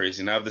like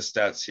crazy. And I have the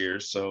stats here.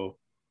 So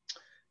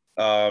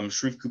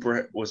Sharife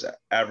Cooper was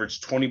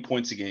averaged 20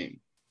 points a game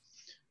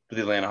for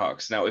the Atlanta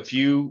Hawks. Now, if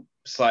you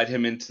slide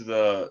him into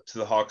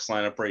the Hawks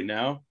lineup right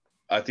now,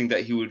 I think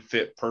that he would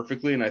fit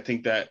perfectly, and I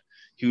think that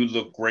he would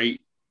look great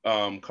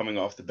coming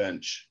off the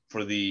bench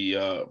for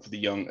the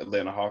young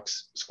Atlanta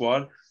Hawks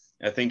squad.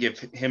 I think if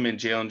him and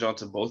Jalen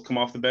Johnson both come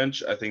off the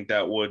bench, I think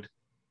that would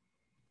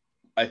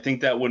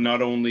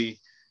not only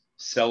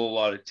sell a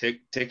lot of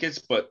tickets,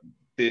 but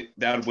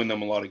that would win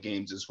them a lot of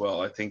games as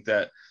well. I think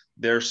that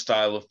their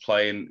style of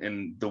play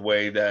and the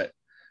way that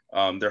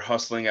they're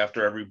hustling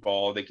after every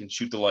ball, they can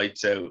shoot the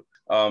lights out.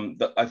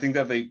 I think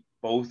that they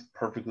both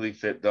perfectly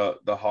fit the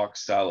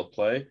Hawks style of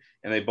play,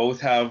 and they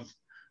both have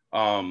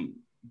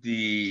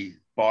the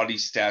body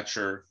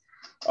stature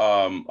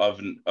of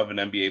an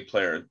NBA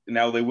player.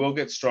 Now they will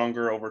get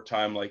stronger over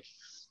time, like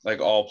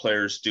all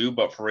players do.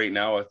 But for right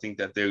now, I think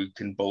that they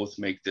can both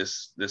make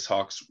this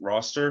Hawks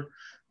roster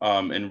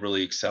and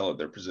really excel at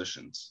their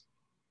positions.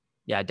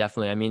 Yeah,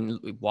 definitely. I mean,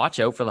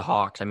 watch out for the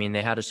Hawks. I mean,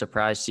 they had a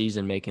surprise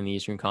season making the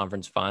Eastern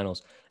Conference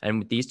Finals. And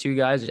with these two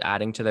guys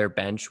adding to their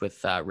bench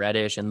with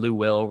Reddish and Lou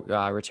Will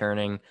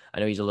returning, I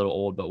know he's a little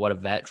old, but what a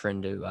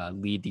veteran to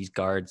lead these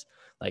guards.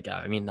 Like,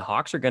 I mean, the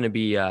Hawks are going to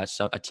be a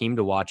team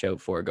to watch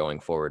out for going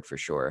forward for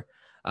sure.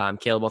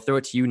 Caleb, I'll throw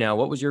it to you now.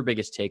 What was your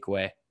biggest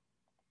takeaway?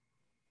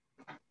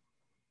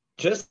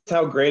 Just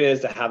how great it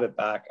is to have it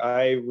back.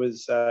 I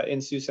was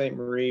in Sault Ste.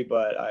 Marie,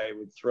 but I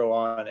would throw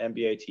on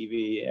NBA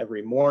TV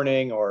every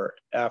morning or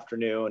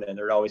afternoon, and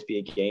there'd always be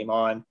a game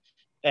on.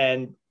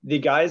 And the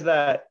guys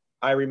that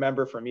I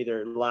remember from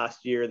either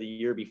last year, the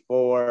year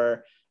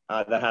before,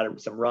 that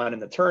had some run in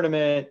the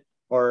tournament,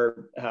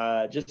 or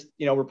just,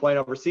 we're playing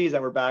overseas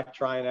and we're back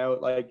trying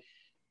out,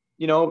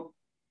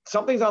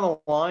 something's on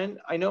the line.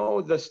 I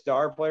know the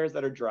star players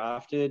that are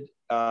drafted,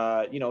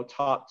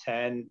 top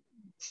 10,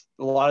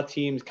 a lot of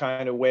teams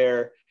kind of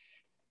where,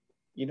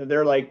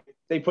 they're like,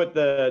 they put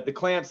the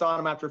clamps on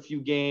them after a few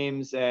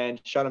games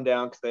and shut them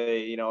down because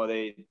they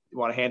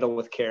want to handle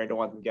with care and don't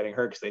want them getting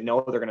hurt because they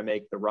know they're going to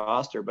make the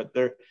roster. But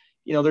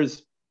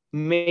there's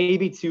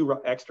maybe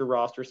 2 extra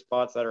roster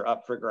spots that are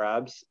up for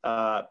grabs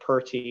per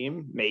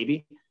team,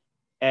 maybe.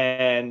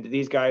 And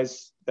these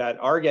guys that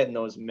are getting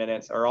those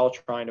minutes are all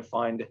trying to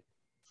find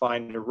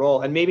a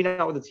role, and maybe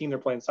not with the team they're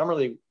playing summer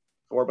league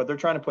for, but they're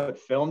trying to put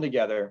film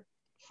together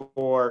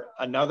for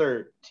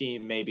another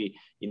team, maybe,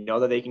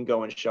 that they can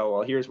go and show,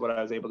 well, here's what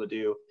I was able to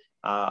do.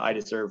 I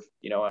deserve,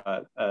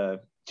 a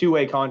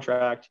 2-way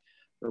contract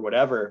or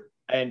whatever.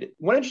 And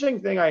one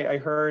interesting thing I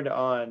heard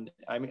I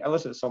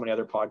listened to so many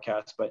other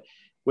podcasts, but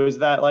was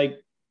that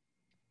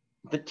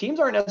the teams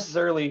aren't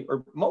necessarily,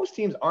 or most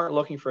teams aren't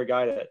looking for a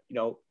guy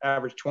to,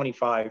 average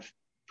 25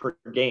 per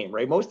game,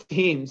 right? Most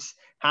teams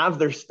have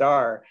their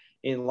star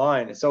in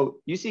line. So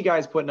you see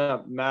guys putting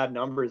up mad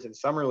numbers in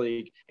summer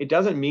league. It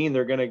doesn't mean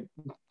they're going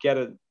to get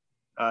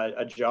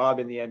a job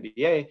in the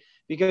NBA,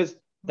 because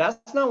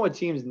that's not what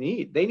teams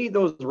need. They need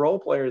those role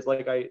players.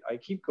 Like I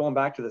keep going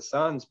back to the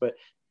Suns, but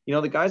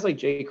the guys like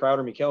Jay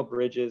Crowder, Mikal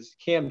Bridges,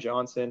 Cam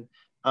Johnson,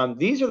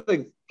 these are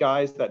the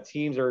guys that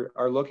teams are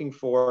looking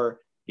for,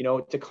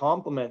 to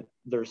complement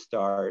their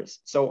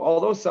stars. So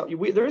although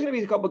there's going to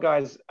be a couple of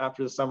guys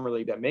after the summer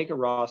league that make a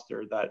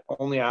roster that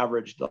only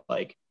averaged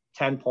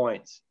 10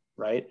 points,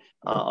 right,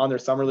 on their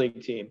summer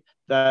league team,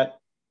 that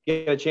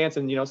get a chance.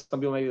 And some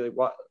people may be like,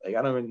 what,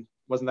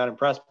 wasn't that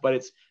impressed, but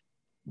it's,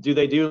 do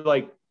they do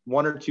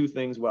 1 or 2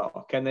 things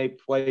well? Can they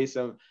play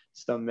some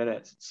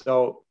minutes?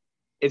 So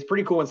it's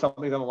pretty cool when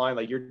something's on the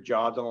line, your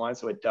job's on the line,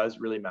 so it does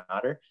really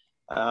matter.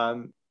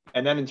 And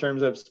then in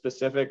terms of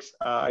specifics,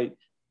 I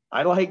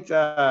liked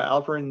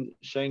Alperen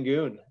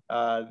Sengun,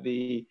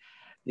 the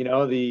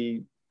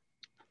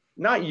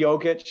not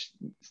Jokic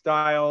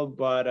style,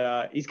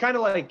 but he's kind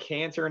of like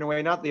Cantor in a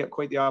way, not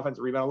quite the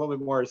offensive rebound, a little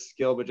bit more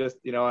skill, but just,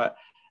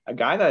 a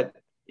guy that,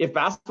 if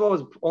basketball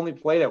was only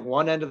played at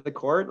one end of the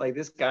court,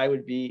 this guy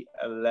would be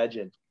a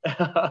legend.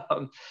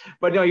 But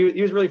no,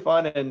 he was really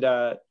fun. And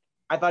I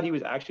thought he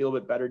was actually a little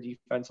bit better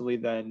defensively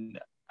than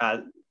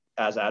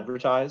as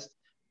advertised.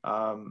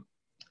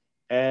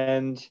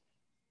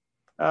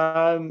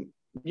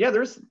 Yeah,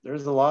 there's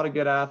a lot of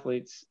good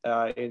athletes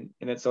in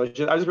it. So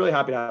I was really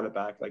happy to have it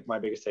back. My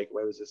biggest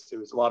takeaway was just, it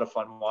was a lot of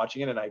fun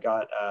watching it. And I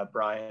got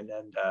Brian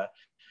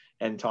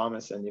and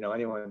Thomas and,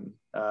 anyone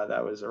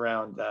that was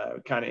around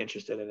kind of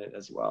interested in it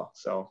as well.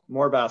 So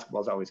more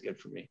basketball is always good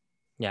for me.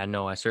 Yeah,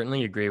 no, I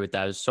certainly agree with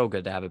that. It was so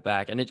good to have it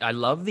back. And I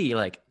love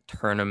the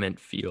tournament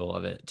feel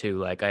of it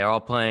too. They're all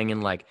playing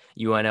in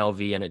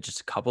UNLV, and it's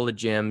just a couple of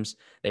gyms.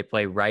 They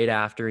play right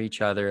after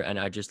each other. And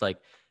I just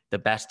the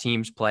best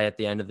teams play at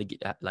the end of the,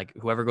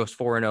 whoever goes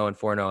 4-0 and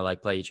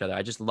 4-0, play each other.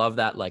 I just love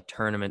that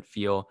tournament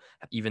feel,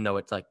 even though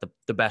it's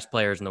the best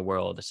players in the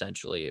world,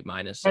 essentially,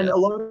 minus. And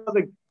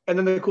and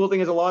then the cool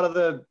thing is a lot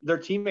of their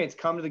teammates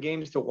come to the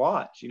games to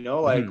watch,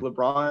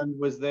 LeBron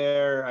was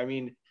there. I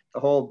mean, the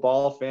whole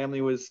Ball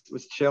family was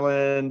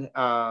chilling.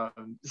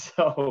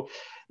 So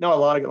no, a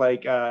lot of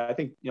I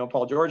think,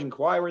 Paul George and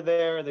Kawhi were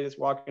there. They just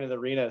walk into the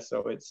arena.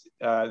 So it's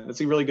a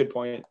really good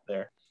point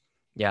there.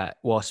 Yeah.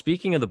 Well,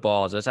 speaking of the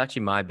balls, that's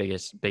actually my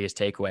biggest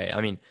takeaway.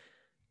 I mean,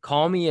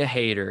 call me a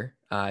hater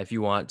if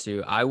you want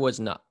to. I was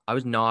not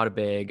a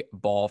big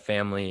Ball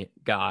family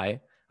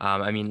guy.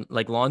 I mean,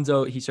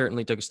 Lonzo, he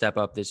certainly took a step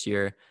up this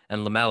year,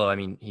 and LaMelo, I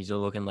mean, he's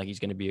looking like he's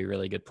going to be a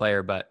really good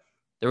player, but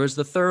there was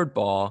the third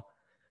Ball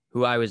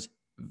who I was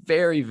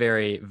very,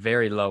 very,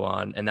 very low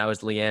on, and that was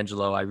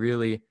LiAngelo. I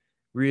really,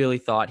 really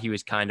thought he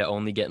was kind of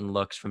only getting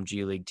looks from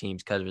G League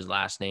teams because of his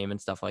last name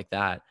and stuff like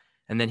that.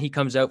 And then he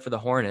comes out for the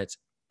Hornets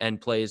and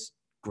plays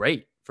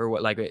great for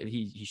what,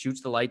 he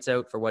shoots the lights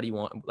out for what he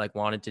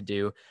wanted to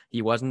do.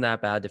 He wasn't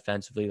that bad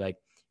defensively.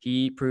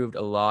 He proved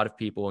a lot of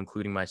people,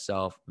 including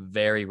myself,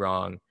 very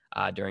wrong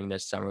during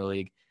this summer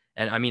league.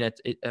 And I mean,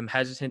 I'm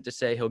hesitant to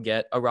say he'll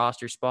get a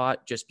roster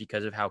spot just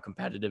because of how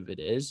competitive it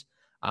is.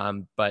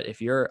 But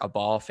if you're a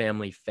Ball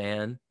family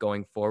fan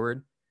going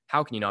forward,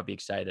 how can you not be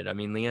excited? I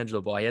mean,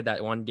 LiAngelo Ball, he had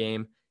that one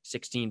game,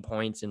 16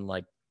 points in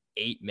like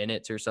 8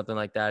 minutes or something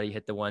like that. He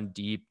hit the one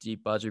deep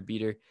buzzer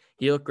beater.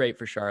 He looked great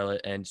for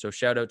Charlotte. And so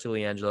shout out to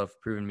LiAngelo for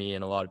proving me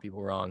and a lot of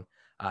people wrong.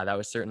 That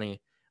was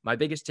certainly my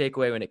biggest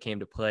takeaway when it came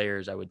to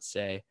players, I would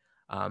say.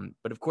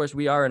 But of course,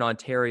 we are an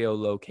Ontario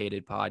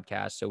located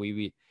podcast, so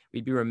we'd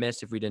be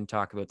remiss if we didn't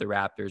talk about the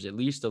Raptors at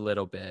least a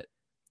little bit.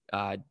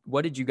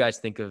 What did you guys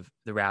think of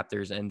the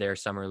Raptors and their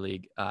summer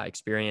league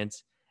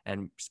experience?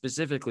 And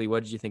specifically,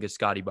 what did you think of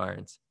Scotty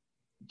Barnes?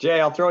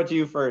 Jay, I'll throw it to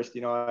you first.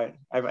 You know,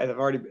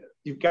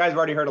 you guys have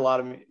already heard a lot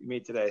of me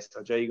today.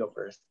 So Jay, you go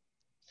first.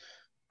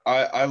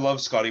 I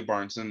love Scotty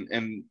Barnes,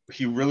 and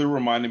he really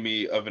reminded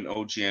me of an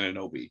OG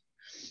Anunoby.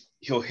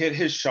 He'll hit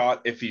his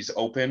shot if he's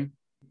open.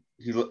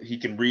 He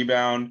can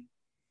rebound,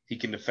 he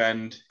can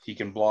defend, he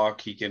can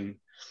block, he can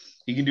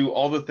do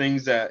all the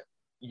things that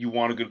you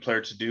want a good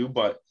player to do,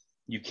 but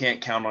you can't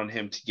count on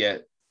him to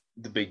get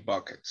the big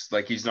buckets.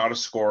 Like, he's not a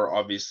scorer,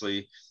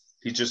 obviously.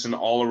 He's just an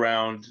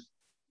all-around,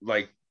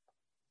 like,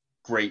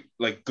 great,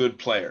 like, good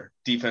player,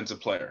 defensive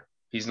player.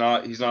 He's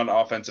not an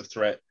offensive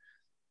threat.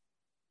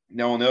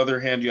 Now, on the other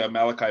hand, you have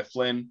Malachi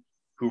Flynn,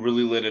 who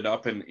really lit it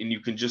up, and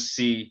you can just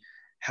see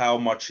how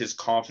much his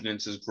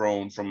confidence has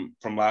grown from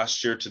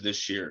last year to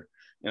this year.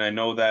 And I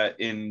know that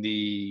in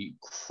the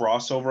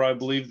crossover, I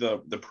believe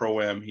the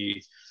Pro-Am,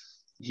 he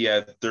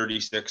had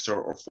 36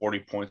 or 40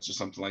 points or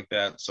something like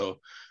that. So,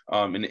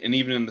 and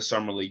even in the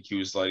summer league, he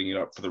was lighting it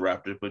up for the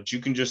Raptors. But you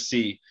can just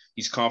see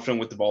he's confident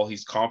with the ball.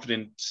 He's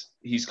confident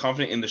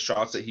in the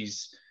shots that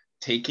he's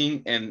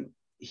taking, and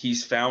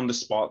he's found the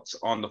spots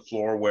on the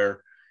floor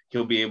where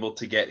he'll be able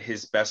to get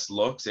his best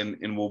looks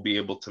and will be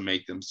able to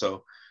make them.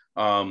 So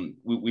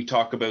we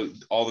talk about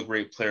all the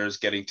great players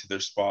getting to their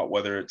spot,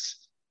 whether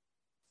it's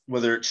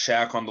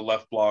Shaq on the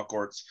left block,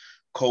 or it's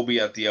Kobe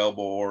at the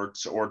elbow, or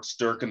it's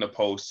Dirk in the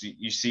post.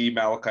 You see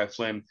Malachi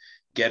Flynn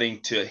getting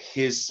to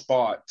his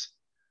spot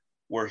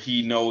where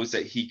he knows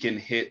that he can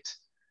hit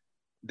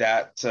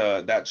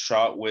that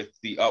shot with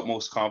the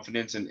utmost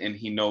confidence, and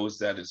he knows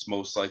that it's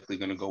most likely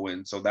going to go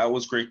in. So that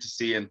was great to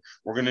see, and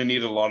we're going to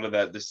need a lot of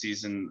that this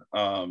season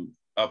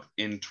up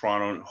in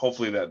Toronto, and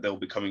hopefully that they'll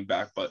be coming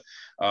back. But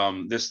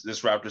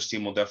this Raptors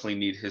team will definitely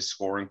need his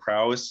scoring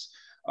prowess,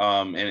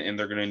 and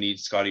they're going to need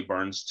Scotty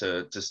Barnes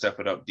to step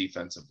it up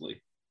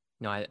defensively.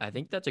 No, I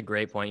think that's a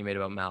great point you made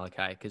about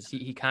Malachi, because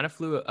he kind of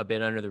flew a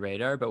bit under the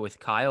radar, but with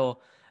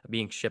Kyle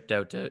being shipped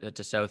out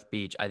to South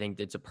Beach, I think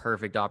it's a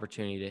perfect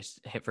opportunity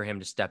for him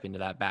to step into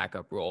that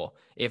backup role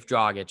if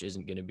Dragic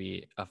isn't going to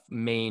be a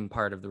main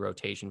part of the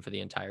rotation for the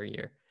entire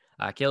year.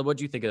 Caleb, what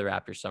do you think of the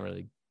Raptors Summer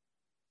League?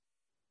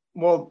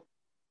 Well,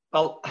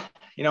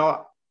 you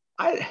know,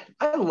 I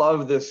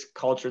love this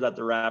culture that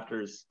the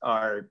Raptors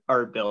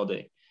are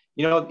building.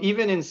 You know,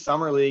 even in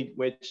Summer League,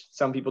 which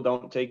some people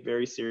don't take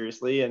very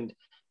seriously, and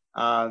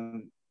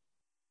I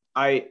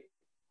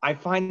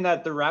find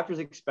that the Raptors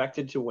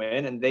expected to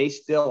win, and they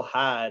still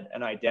had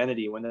an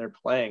identity when they're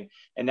playing.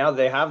 And now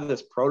they have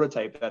this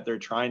prototype that they're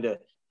trying to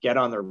get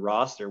on their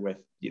roster with,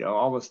 you know,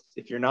 almost,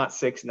 if you're not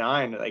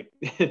 6'9", like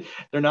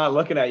they're not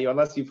looking at you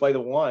unless you play the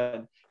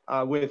one,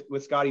 with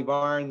Scotty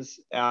Barnes,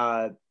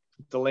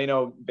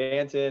 Delano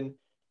Banton,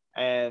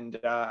 and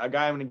a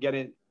guy I'm going to get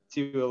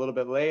into a little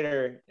bit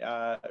later,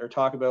 or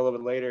talk about a little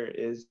bit later,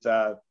 is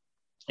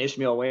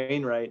Ishmael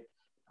Wainwright.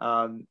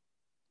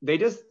 They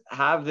just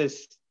have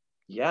this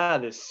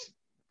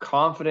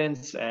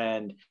confidence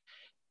and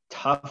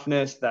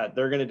toughness that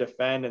they're going to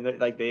defend, and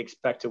like they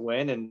expect to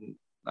win. And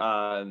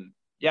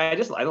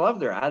I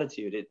love their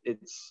attitude.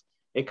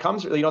 It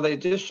comes, you know,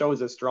 it just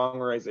shows a strong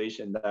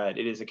organization that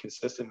it is a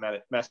consistent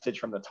message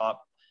from the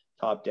top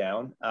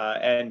down,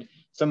 and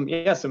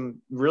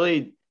some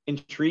really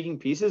intriguing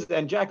pieces.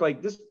 And Jack,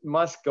 like, this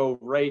must go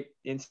right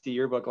into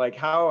your book. Like,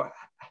 how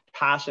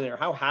passionate or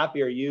how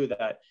happy are you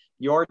that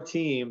your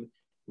team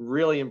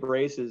really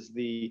embraces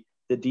the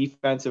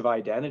defensive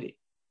identity?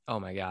 Oh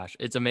my gosh,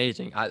 it's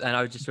amazing.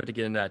 I was just about to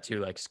get into that too.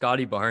 Like,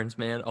 Scotty Barnes,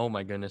 man, oh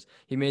my goodness,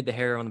 he made the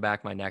hair on the back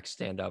of my neck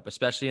stand up,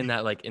 especially in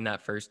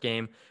that first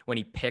game when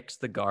he picks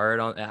the guard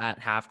at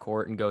half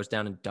court and goes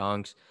down and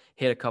dunks,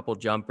 hit a couple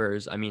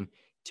jumpers. I mean,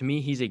 to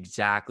me, he's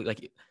exactly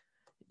like,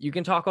 you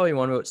can talk all you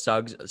want about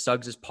Suggs.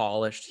 Suggs is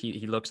polished.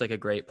 He looks like a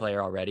great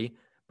player already,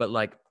 but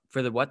like,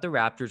 for what the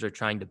Raptors are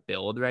trying to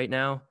build right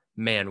now,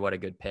 man, what a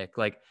good pick.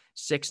 Like,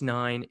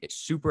 6'9", it's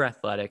super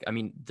athletic. I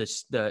mean,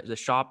 the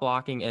shot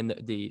blocking and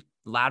the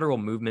lateral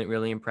movement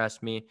really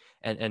impressed me.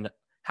 And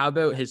how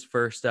about his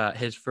first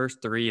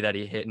three that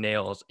he hit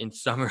nails in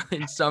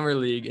summer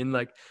league in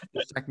like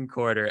the second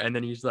quarter, and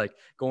then he's like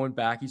going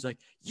back, he's like,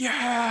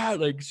 yeah,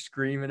 like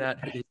screaming at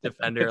his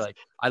defender. Like,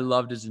 I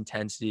loved his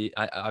intensity.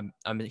 I'm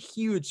a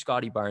huge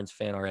Scotty Barnes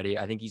fan already.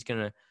 I think he's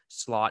gonna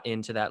slot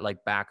into that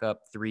like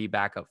backup 3,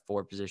 backup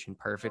 4 position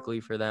perfectly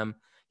for them.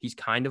 He's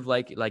kind of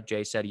like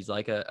Jay said, he's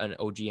like an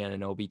OG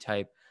Anunoby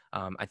type.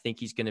 I think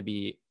he's going to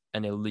be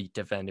an elite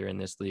defender in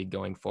this league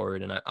going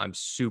forward. And I'm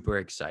super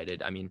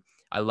excited. I mean,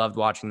 I loved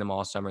watching them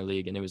all summer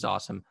league, and it was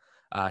awesome.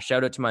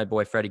 Shout out to my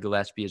boy, Freddie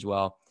Gillespie, as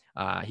well.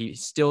 He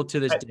still to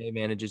this day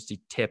manages to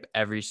tip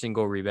every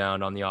single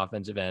rebound on the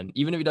offensive end.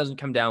 Even if he doesn't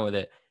come down with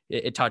it,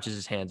 it touches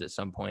his hands at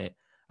some point.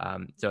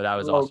 So that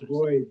was awesome.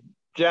 Boy.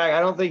 Jack, I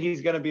don't think he's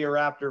going to be a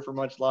Raptor for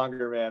much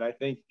longer, man. I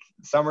think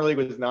summer league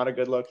was not a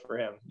good look for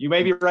him. You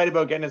may be right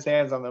about getting his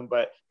hands on them,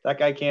 but that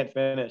guy can't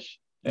finish.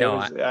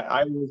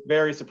 I was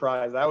very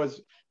surprised. That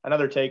was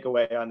another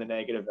takeaway on the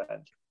negative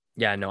end.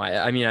 Yeah, no,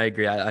 I mean, I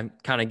agree. I'm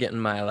kind of getting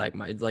my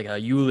a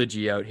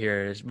eulogy out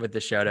here with the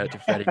shout out to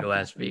Freddie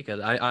Gillespie, because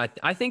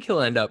I think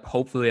he'll end up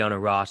hopefully on a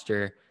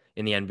roster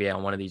in the NBA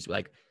on one of these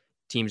like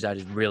teams that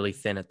is really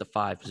thin at the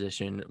 5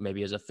 position,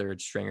 maybe as a third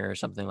stringer or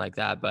something like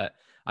that. But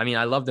I mean,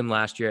 I loved him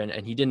last year,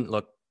 and he didn't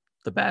look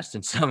the best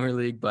in summer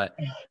league, but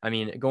I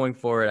mean, going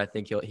forward, I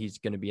think he's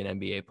going to be an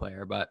NBA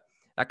player. But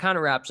that kind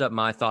of wraps up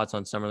my thoughts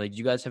on summer league. Do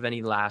you guys have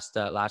any last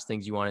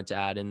things you wanted to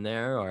add in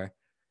there, or?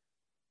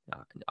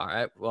 All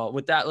right. Well,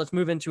 with that, let's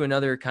move into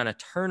another kind of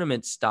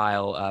tournament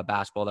style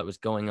basketball that was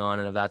going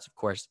on. And that's, of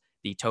course,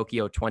 the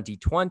Tokyo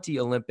 2020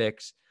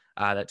 Olympics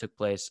that took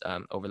place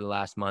over the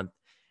last month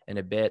and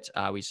a bit.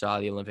 We saw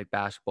the Olympic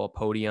basketball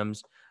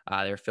podiums.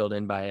 They were filled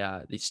in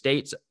by the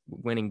states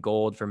winning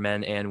gold for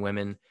men and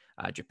women,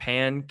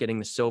 Japan getting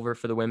the silver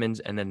for the women's,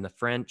 and then the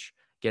French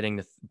getting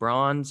the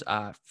bronze.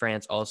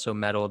 France also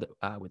medaled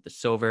with the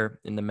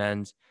silver in the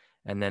men's.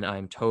 And then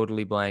I'm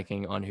totally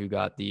blanking on who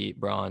got the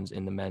bronze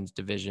in the men's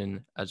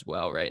division as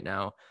well right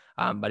now.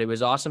 But it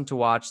was awesome to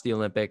watch the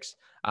Olympics.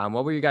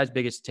 What were your guys'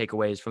 biggest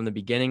takeaways from the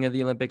beginning of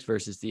the Olympics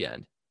versus the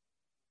end?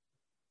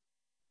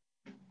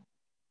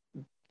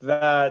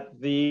 That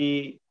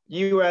the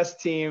U.S.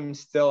 team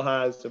still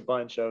has a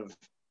bunch of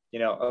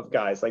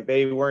guys. Like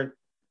they weren't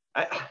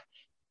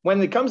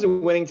when it comes to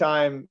winning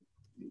time,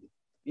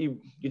 you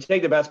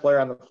take the best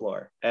player on the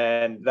floor,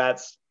 and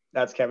that's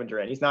Kevin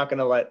Durant. He's not going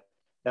to let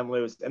them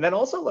lose. And then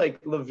also like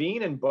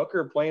Levine and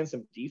Booker playing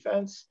some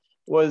defense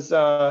was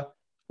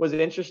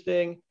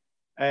interesting.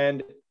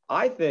 And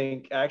I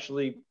think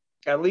actually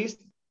at least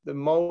the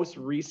most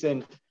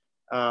recent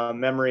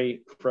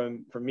memory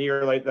from me,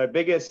 or like the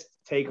biggest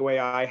takeaway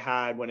I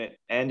had when it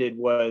ended,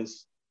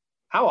 was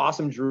how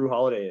awesome Drew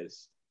Holiday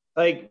is.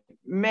 Like,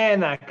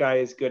 man, that guy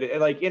is good at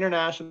like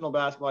international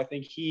basketball.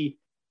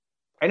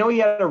 I know he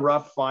had a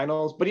rough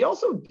finals, but he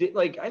also did,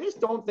 like, I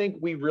just don't think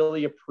we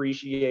really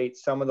appreciate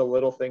some of the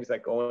little things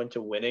that go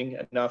into winning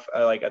enough,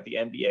 like at the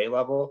NBA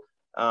level,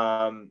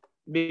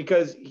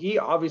 because he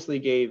obviously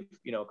gave,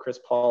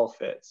 Chris Paul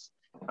fits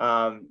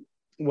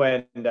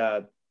when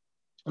the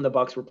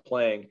Bucks were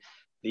playing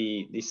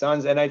the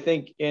Suns. And I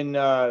think when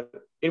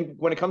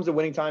it comes to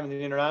winning time in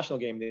the international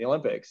game, the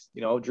Olympics,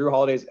 Drew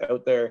Holiday's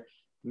out there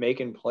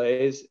making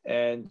plays,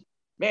 and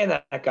man,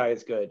 that guy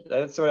is good.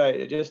 That's what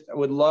I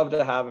would love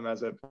to have him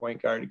as a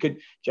point guard.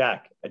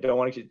 Jack, I don't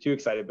want to get too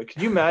excited, but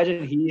could you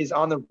imagine he is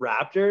on the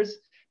Raptors?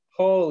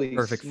 Holy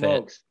perfect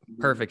smokes. Fit.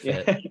 Perfect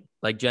fit.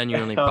 Like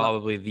genuinely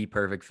probably the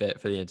perfect fit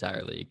for the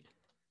entire league.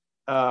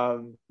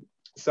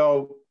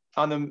 So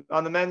on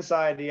the men's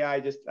side, yeah,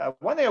 I just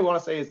one thing I want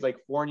to say is like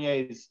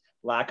Fournier's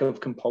lack of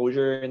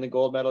composure in the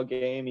gold medal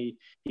game.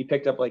 He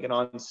picked up like an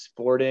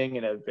on-sporting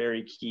in a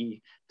very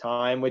key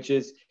time,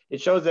 it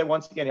shows that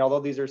once again,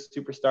 although these are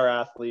superstar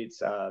athletes,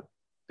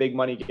 big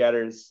money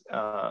getters,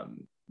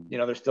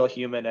 they're still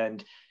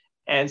human,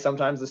 and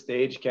sometimes the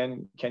stage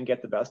can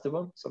get the best of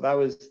them. So that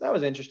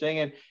was interesting,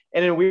 and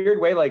in a weird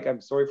way, like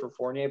I'm sorry for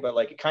Fournier, but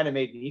like it kind of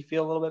made me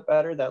feel a little bit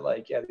better that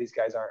like, yeah, these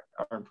guys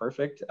aren't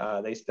perfect.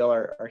 They still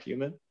are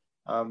human.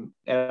 And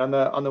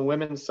on the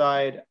women's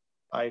side,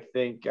 I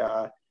think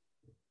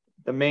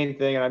the main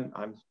thing, and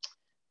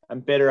I'm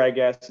bitter, I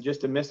guess,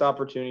 just a missed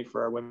opportunity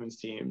for our women's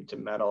team to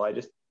medal.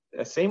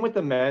 Same with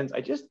the men's.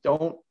 I just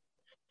don't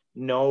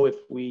know if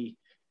we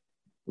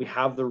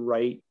have the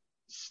right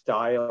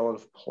style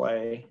of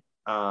play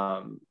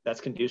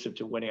that's conducive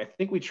to winning. I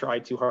think we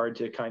tried too hard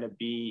to kind of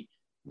be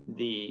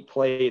the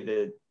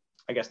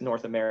I guess,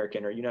 North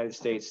American or United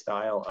States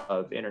style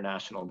of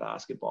international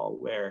basketball,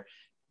 where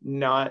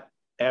not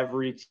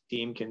every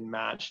team can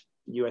match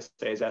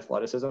USA's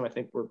athleticism. I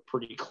think we're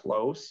pretty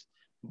close,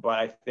 but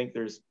I think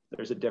there's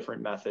a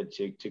different method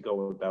to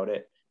go about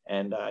it.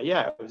 And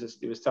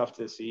it was tough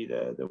to see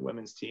the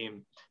women's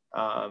team,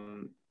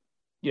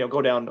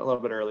 go down a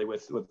little bit early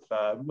with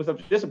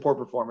just a poor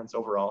performance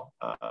overall.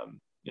 I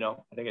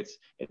think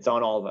it's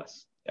on all of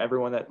us.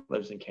 Everyone that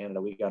lives in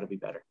Canada, we got to be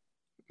better.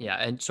 Yeah,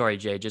 and sorry,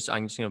 Jay, I'm just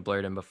going to blur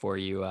it in before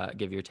you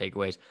give your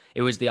takeaways.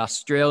 It was the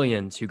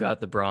Australians who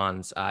got the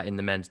bronze in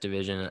the men's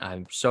division.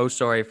 I'm so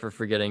sorry for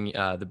forgetting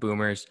the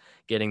Boomers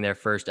getting their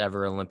first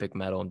ever Olympic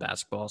medal in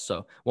basketball.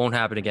 So won't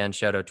happen again.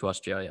 Shout out to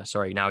Australia.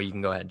 Sorry, now you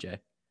can go ahead, Jay.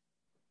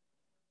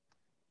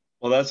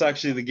 Well, that's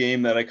actually the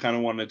game that I kind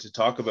of wanted to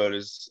talk about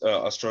is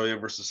Australia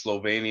versus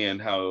Slovenia,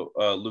 and how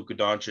Luka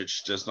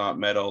Doncic does not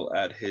medal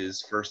at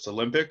his first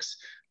Olympics.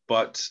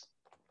 But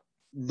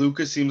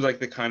Luka seems like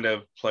the kind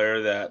of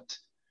player that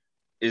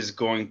is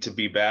going to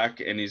be back,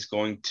 and he's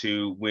going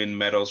to win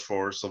medals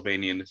for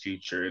Slovenia in the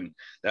future. And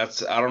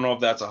I don't know if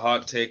that's a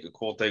hot take, a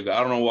cold take. I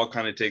don't know what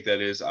kind of take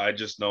that is. I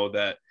just know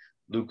that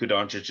Luka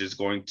Doncic is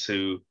going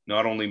to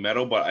not only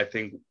medal, but I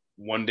think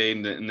one day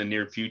in the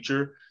near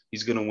future,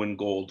 he's going to win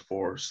gold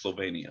for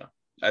Slovenia.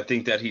 I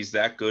think that he's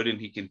that good,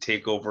 and he can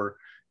take over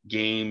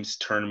games,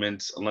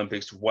 tournaments,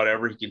 Olympics,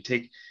 whatever. He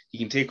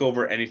can take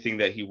over anything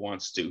that he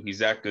wants to. He's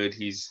that good.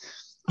 He's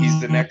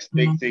the next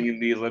big thing in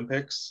the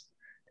Olympics.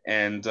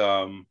 And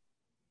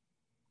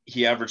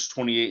he averaged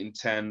 28 and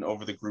 10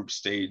 over the group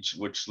stage,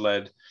 which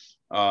led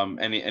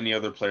any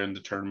other player in the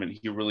tournament.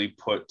 He really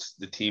put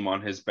the team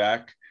on his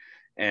back.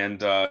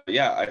 And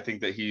I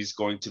think that he's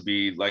going to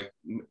be like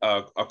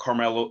a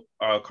Carmelo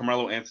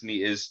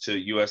Anthony is to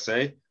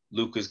USA.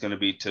 Luke is going to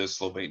be to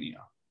Slovenia.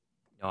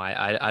 No,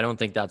 I don't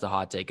think that's a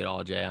hot take at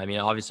all, Jay. I mean,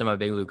 obviously I'm a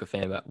big Luka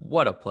fan, but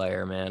what a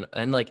player, man.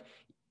 And like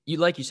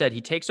you said,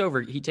 he takes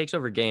over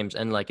games.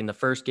 And like in the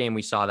first game,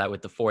 we saw that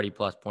with the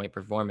 40+ point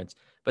performance,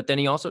 but then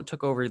he also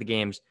took over the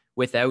games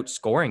without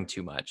scoring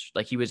too much.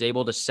 Like he was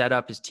able to set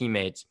up his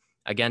teammates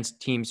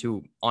against teams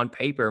who on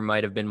paper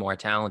might've been more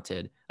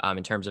talented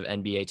in terms of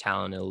NBA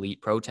talent and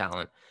elite pro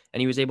talent. And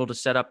he was able to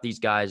set up these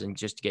guys and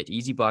just to get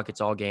easy buckets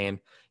all game.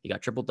 He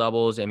got triple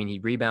doubles. I mean, he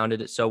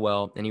rebounded it so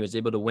well, and he was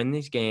able to win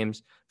these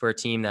games for a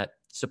team that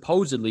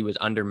supposedly was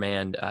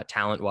undermanned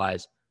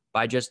talent-wise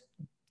by just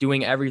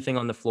doing everything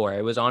on the floor.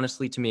 It was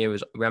honestly, to me, it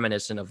was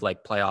reminiscent of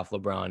like playoff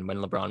LeBron when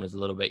LeBron was a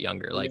little bit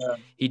younger. Like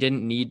he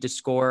didn't need to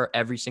score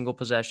every single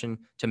possession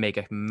to make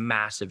a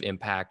massive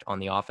impact on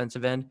the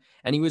offensive end.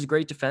 And he was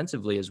great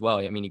defensively as well.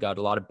 I mean, he got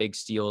a lot of big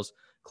steals,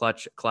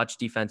 clutch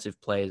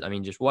defensive plays. I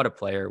mean, just what a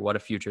player, what a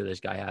future this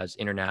guy has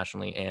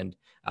internationally and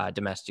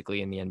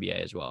domestically in the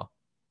NBA as well.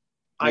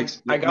 I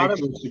got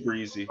it super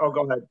easy. Oh,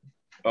 go ahead.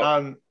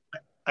 Oh.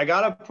 I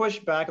got to push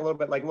back a little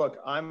bit. Like, look,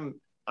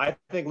 I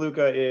think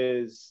Luka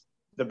is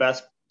the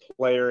best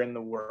player in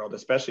the world,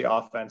 especially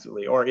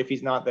offensively, or if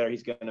he's not there,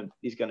 he's going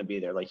to be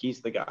there. Like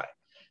he's the guy.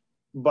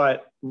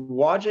 But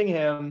watching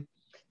him,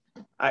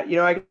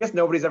 I guess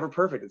nobody's ever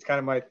perfect. It's kind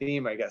of my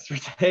theme, I guess, for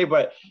today,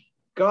 but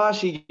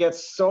gosh, he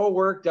gets so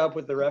worked up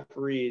with the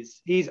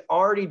referees. He's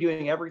already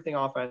doing everything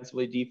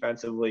offensively,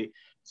 defensively.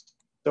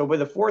 So by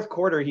the fourth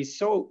quarter,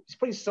 he's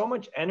putting so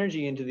much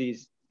energy into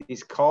these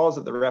calls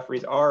that the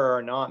referees are or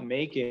are not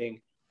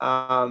making.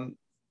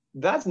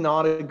 That's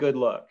not a good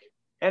look.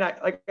 And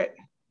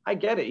I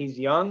get it. He's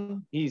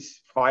young,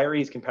 he's fiery,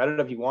 he's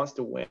competitive, he wants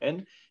to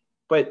win.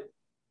 But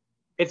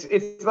it's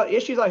the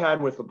issues I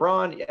had with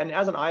LeBron, and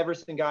as an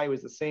Iverson guy, it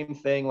was the same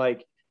thing.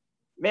 Like,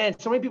 man,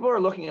 so many people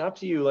are looking up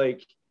to you.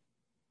 Like,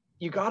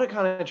 you got to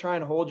kind of try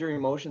and hold your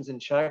emotions in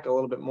check a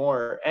little bit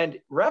more. And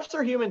refs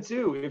are human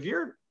too. If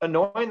you're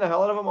annoying the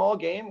hell out of them all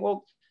game,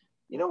 well,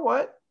 you know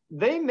what?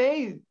 They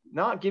may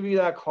not give you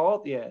that call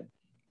at the end.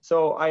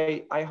 So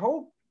I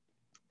hope,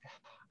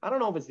 I don't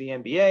know if it's the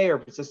NBA or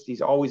if it's just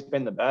he's always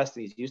been the best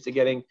and he's used to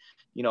getting,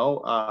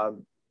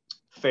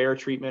 fair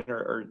treatment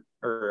or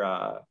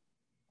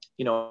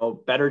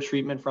better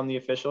treatment from the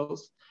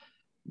officials.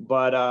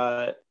 But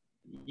I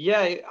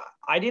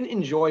didn't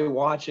enjoy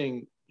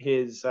watching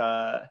his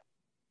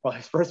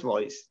first of all,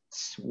 he's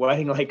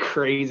sweating like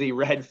crazy,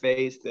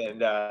 red-faced,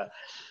 and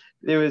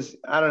it was,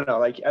 I don't know,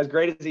 like as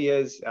great as he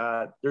is,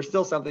 there's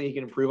still something he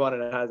can improve on,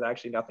 and it has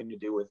actually nothing to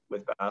do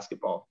with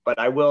basketball. But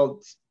I will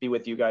be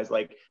with you guys.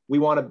 Like, we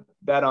want to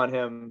bet on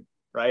him,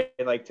 right?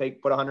 And like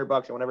put $100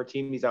 on whatever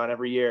team he's on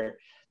every year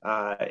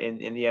in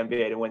the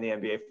NBA to win the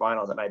NBA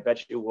Finals, and I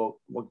bet you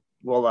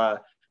we'll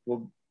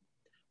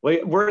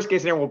worst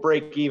case scenario, we'll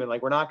break even.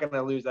 Like, we're not going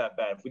to lose that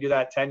bet. If we do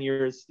that 10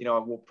 years,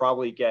 we'll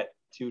probably get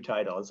 2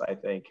 titles, I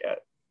think.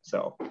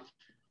 So.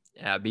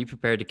 Yeah, be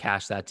prepared to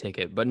cash that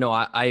ticket. But no,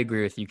 I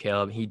agree with you,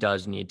 Caleb. He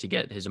does need to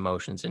get his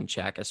emotions in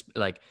check,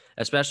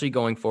 especially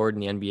going forward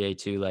in the NBA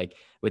too, like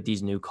with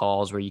these new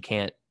calls where you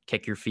can't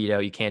kick your feet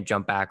out, you can't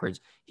jump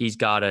backwards. He's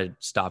got to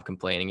stop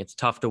complaining. It's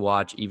tough to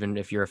watch, even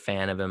if you're a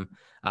fan of him.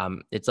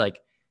 It's like,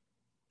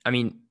 I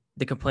mean,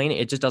 the complaining,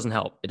 it just doesn't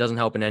help. It doesn't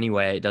help in any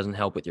way. It doesn't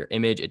help with your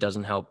image. It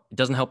doesn't help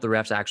the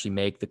refs actually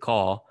make the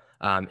call.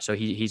 So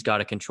he's got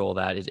to control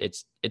that.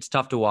 It's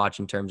tough to watch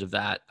in terms of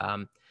that.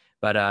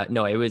 But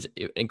no, it was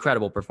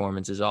incredible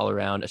performances all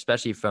around,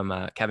 especially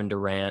from Kevin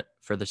Durant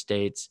for the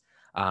States.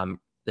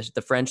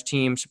 The French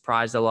team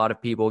surprised a lot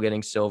of people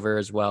getting silver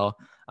as well.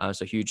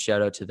 So huge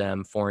shout out to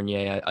them.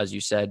 Fournier, as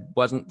you said,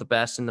 wasn't the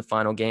best in the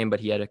final game, but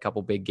he had a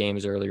couple big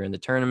games earlier in the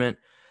tournament.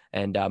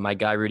 And my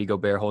guy, Rudy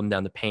Gobert, holding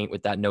down the paint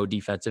with that no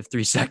defensive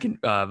 3-second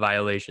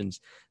violations.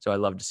 So I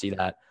love to see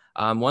that.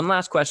 One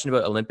last question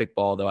about Olympic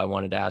ball, though, I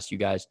wanted to ask you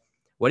guys.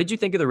 What did you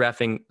think of the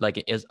reffing,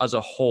 like as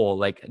a whole?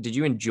 Like, did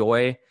you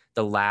enjoy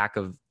the lack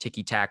of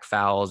ticky-tack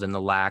fouls and the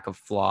lack of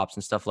flops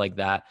and stuff like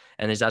that?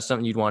 And is that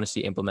something you'd want to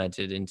see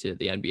implemented into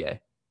the NBA?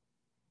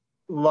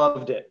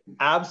 Loved it.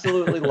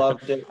 Absolutely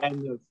loved it.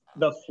 And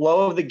the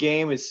flow of the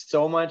game is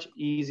so much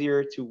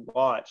easier to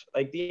watch.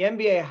 Like, the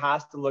NBA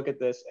has to look at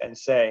this and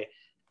say,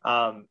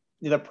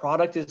 the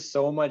product is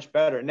so much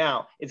better.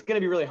 Now, it's going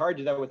to be really hard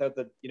to do that without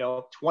the,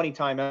 20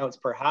 timeouts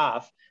per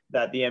half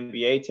that the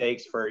NBA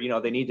takes for,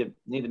 they need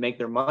to make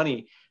their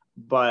money.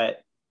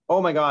 But,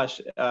 oh my gosh,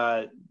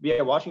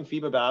 watching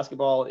FIBA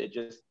basketball,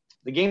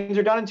 the games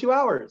are done in 2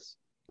 hours.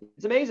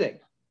 It's amazing.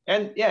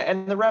 And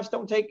the refs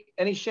don't take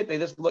any shit. They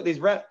just look, these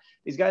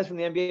guys from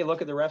the NBA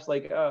look at the refs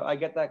like, oh, I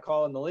get that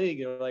call in the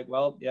league. And they're like,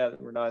 well, yeah,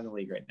 we're not in the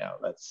league right now.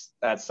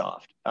 That's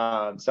soft.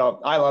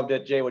 So I loved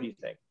it. Jay, what do you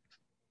think?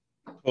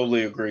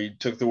 Totally agree.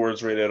 Took the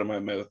words right out of my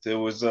mouth. It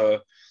was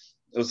a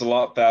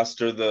lot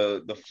faster.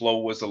 The flow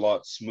was a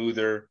lot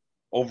smoother.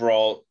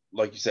 Overall,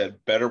 like you said,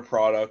 better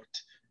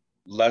product,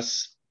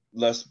 less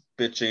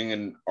bitching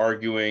and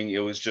arguing. It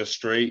was just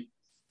straight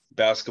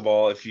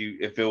basketball. If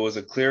it was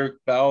a clear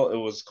foul, it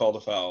was called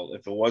a foul.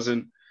 If it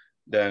wasn't,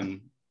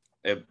 then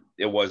it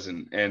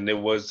wasn't. And it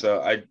was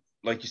like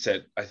you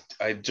said, I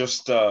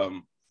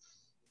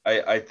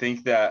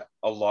think that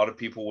a lot of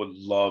people would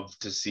love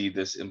to see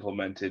this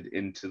implemented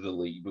into the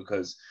league,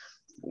 because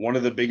one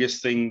of the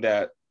biggest thing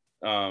that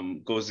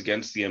goes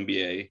against the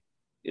NBA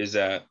is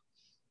that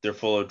they're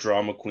full of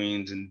drama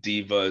queens and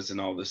divas and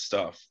all this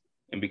stuff.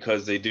 And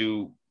because they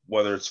do,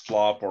 whether it's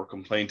flop or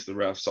complain to the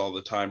refs all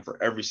the time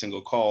for every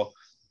single call,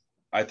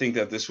 I think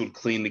that this would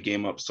clean the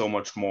game up so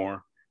much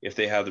more if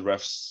they had the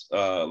refs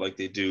like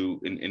they do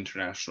in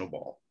international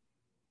ball.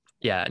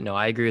 Yeah, no,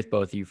 I agree with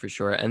both of you for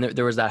sure. And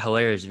there was that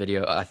hilarious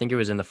video, I think it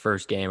was in the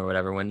first game or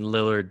whatever, when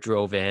Lillard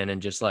drove in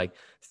and just like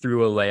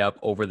threw a layup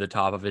over the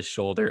top of his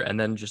shoulder and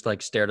then just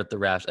like stared at the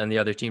refs, and the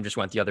other team just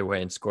went the other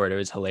way and scored. It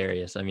was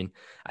hilarious. I mean,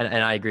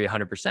 and I agree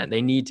 100%.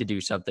 They need to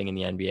do something in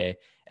the NBA.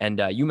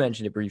 And you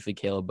mentioned it briefly,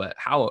 Caleb, but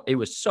how it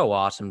was so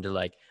awesome to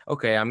like,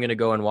 okay, I'm going to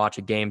go and watch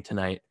a game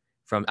tonight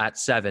at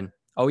 7.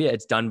 Oh yeah,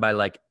 it's done by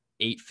like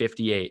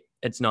 8:58.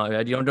 It's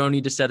not, you don't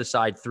need to set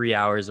aside 3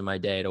 hours of my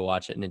day to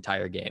watch an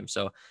entire game.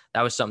 So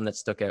that was something that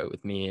stuck out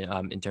with me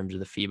in terms of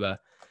the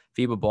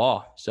FIBA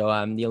ball. So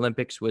the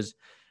Olympics was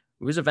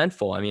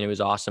eventful. I mean, it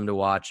was awesome to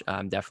watch.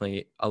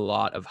 Definitely a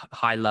lot of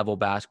high level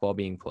basketball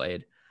being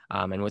played.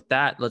 And with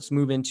that, let's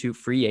move into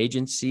free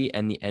agency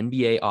and the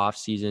NBA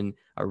offseason,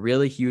 a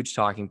really huge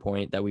talking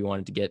point that we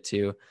wanted to get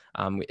to.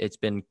 It's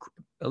been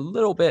a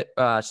little bit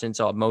since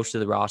most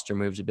of the roster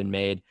moves have been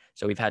made.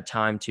 So we've had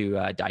time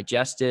to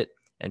digest it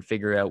and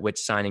figure out which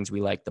signings we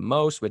like the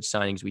most, which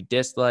signings we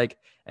dislike,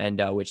 and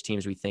which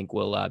teams we think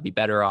will be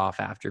better off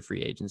after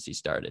free agency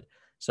started.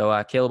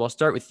 So Caleb, I'll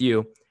start with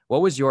you.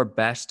 What was your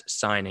best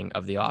signing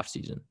of the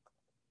offseason?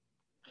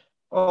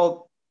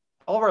 Well,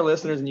 all of our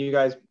listeners and you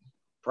guys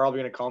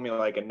probably going to call me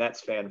like a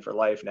Nets fan for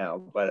life now,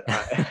 but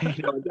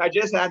I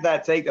just had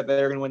that take that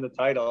they're going to win the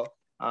title.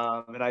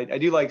 And I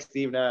do like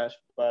Steve Nash,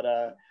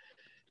 but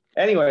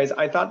anyways,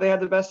 I thought they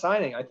had the best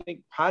signing. I think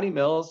Patty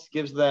Mills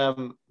gives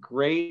them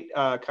great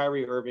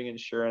Kyrie Irving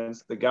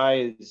insurance. The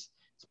guy has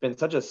been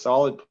such a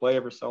solid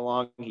player for so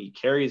long. He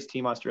carries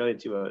Team Australia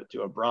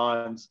to a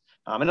bronze.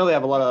 I know they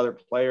have a lot of other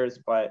players,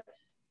 but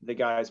the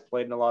guy's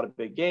played in a lot of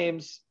big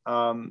games.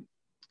 And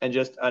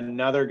just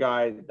another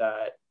guy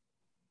that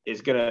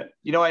is gonna,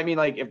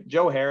 like if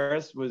Joe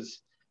Harris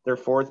was their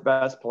 4th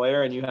best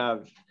player and you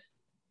have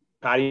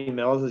Patty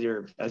Mills as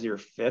your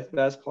 5th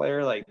best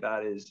player, like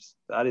that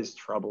is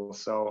trouble.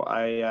 So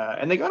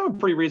and they got him a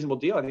pretty reasonable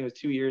deal. I think it was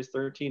 2 years,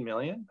 $13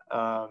 million.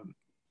 I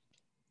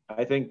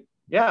think,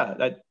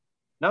 that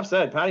enough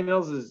said. Patty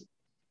Mills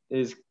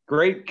is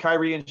great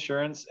Kyrie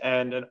insurance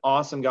and an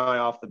awesome guy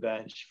off the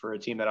bench for a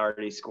team that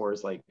already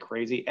scores like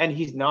crazy. And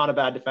he's not a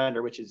bad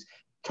defender, which is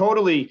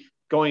totally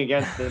going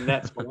against the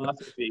Nets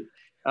philosophy.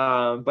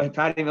 But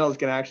Patty Mills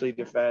can actually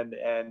defend,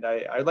 and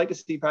I'd like to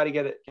see Patty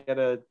get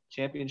a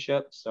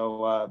championship.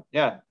 So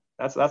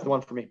that's the one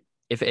for me.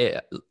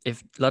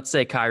 If let's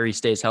say Kyrie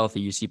stays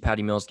healthy, you see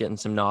Patty Mills getting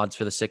some nods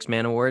for the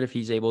 6-man award if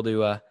he's able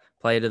to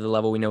play to the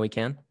level we know he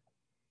can.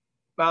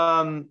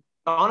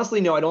 Honestly,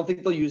 no, I don't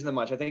think they'll use them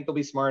much. I think they'll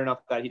be smart enough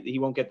that he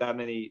won't get that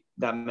many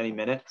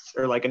minutes,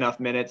 or like enough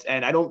minutes,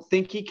 and I don't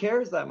think he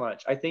cares that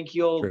much. I think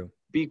he'll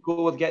be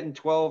cool with getting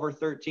 12 or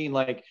 13.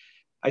 Like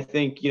I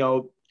think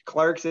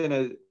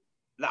Clarkson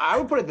I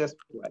would put it this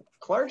way.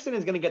 Clarkson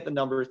is going to get the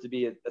numbers to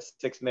be a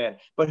 6-man,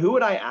 but who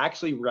would I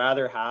actually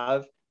rather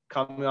have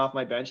coming off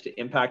my bench to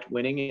impact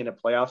winning in a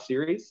playoff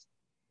series?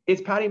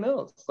 It's Patty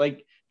Mills.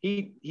 Like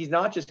he's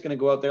not just going to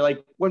go out there.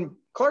 Like when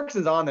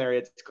Clarkson's on there,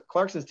 it's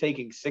Clarkson's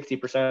taking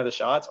 60% of the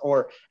shots,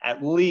 or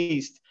at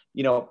least,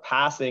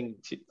 passing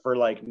for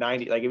like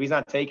 90. Like if he's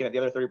not taking it the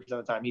other 30%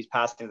 of the time, he's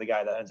passing to the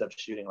guy that ends up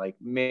shooting, like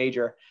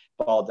major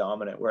ball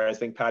dominant. Whereas I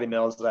think Patty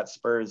Mills, that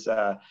Spurs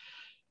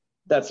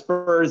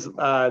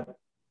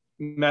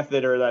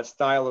method or that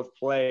style of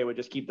play would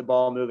just keep the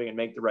ball moving and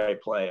make the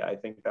right play. I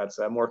think that's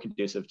more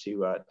conducive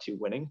to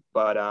winning.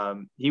 But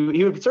he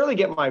would certainly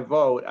get my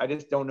vote. I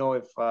just don't know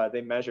if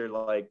they measure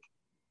like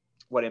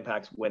what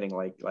impacts winning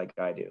like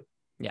I do.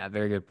 Yeah,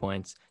 very good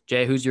points.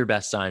 Jay, who's your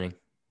best signing?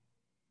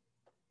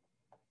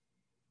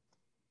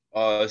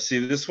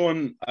 See, this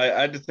one, I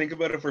had to think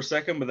about it for a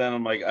second, but then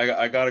I'm like,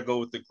 I got to go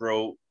with the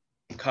GOAT,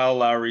 Kyle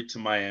Lowry to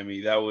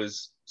Miami. That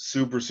was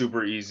super,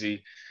 super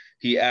easy.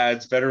 he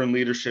adds veteran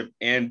leadership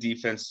and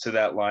defense to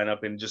that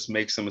lineup and just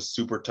makes them a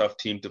super tough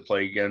team to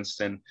play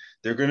against. And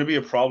they're going to be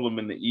a problem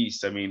in the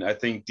East. I mean, I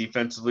think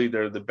defensively,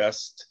 they're the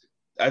best.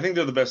 I think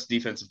they're the best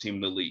defensive team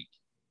in the league,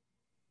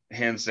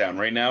 hands down.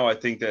 Right now, I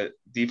think that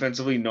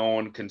defensively, no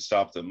one can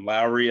stop them.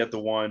 Lowry at the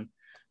 1,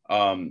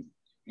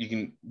 you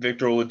can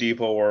Victor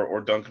Oladipo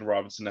or Duncan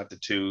Robinson at the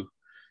 2.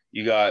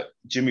 You got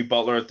Jimmy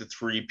Butler at the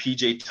 3,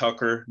 PJ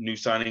Tucker, new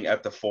signing,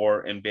 at the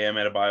 4, and Bam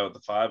Adebayo at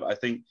the 5. I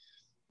think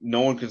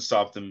no one can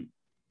stop them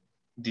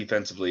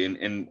defensively.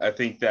 And I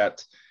think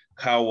that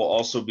Kyle will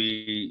also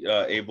be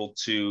able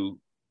to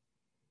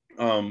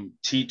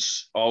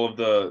teach all of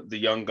the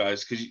young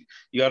guys, because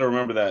you got to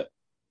remember that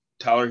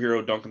Tyler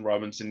Hero, Duncan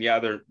Robinson, yeah,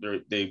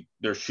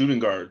 they're shooting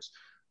guards,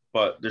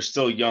 but they're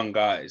still young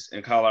guys.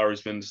 And Kyle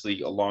Lowry's been in this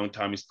league a long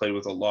time. He's played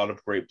with a lot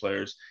of great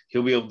players.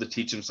 He'll be able to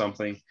teach them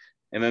something.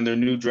 And then their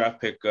new draft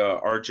pick,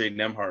 RJ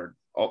Nembhard,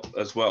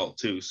 as well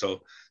too.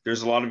 So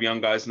there's a lot of young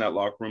guys in that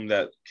locker room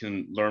that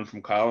can learn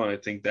from Kyle. And I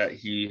think that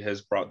he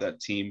has brought that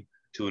team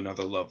to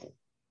another level.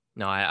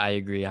 No, I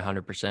agree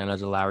 100%.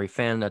 As a Lowry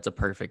fan, that's a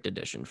perfect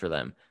addition for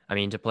them. I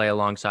mean, to play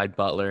alongside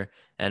Butler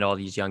and all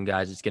these young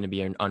guys, it's going to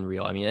be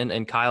unreal. I mean,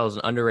 and Kyle is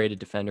an underrated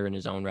defender in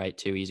his own right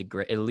too. He's a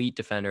great elite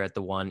defender at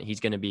the 1. He's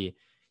going to be,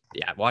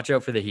 watch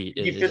out for the Heat.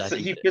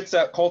 He fits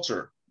that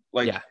culture.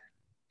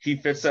 He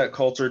fits that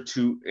culture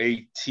to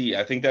a T.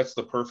 I think that's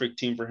the perfect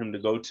team for him to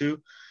go to.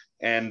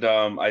 And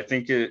I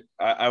think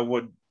I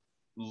would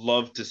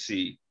love to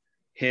see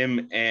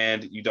him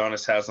and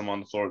Udonis Haslem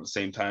on the floor at the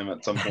same time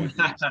at some point.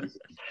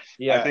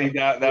 Yeah, I think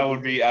that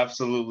would be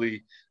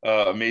absolutely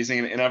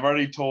amazing. And I've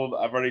already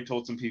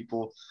told some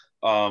people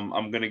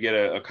I'm gonna get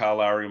a Kyle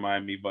Lowry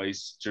Miami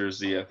Vice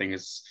jersey. I think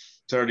it's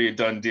already a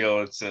done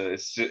deal.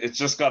 It's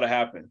just got to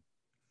happen.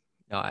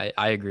 No,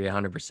 I agree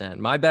 100%.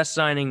 My best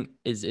signing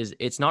is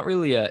it's not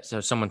really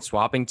someone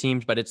swapping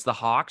teams, but it's the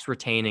Hawks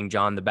retaining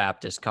John the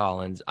Baptist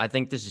Collins. I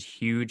think this is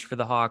huge for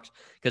the Hawks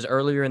because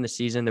earlier in the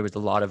season, there was a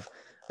lot of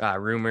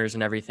rumors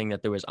and everything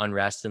that there was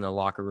unrest in the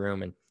locker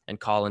room and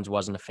Collins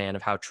wasn't a fan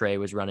of how Trey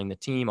was running the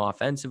team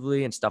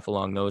offensively and stuff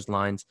along those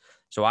lines.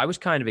 So I was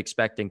kind of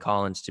expecting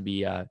Collins to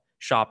be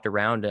shopped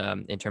around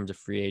in terms of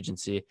free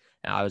agency.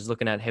 I was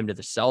looking at him to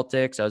the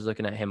Celtics. I was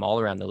looking at him all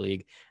around the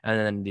league. And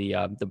then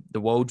the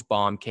Woj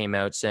bomb came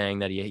out saying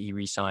that he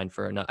re-signed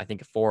for, I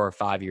think, a 4 or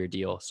 5 year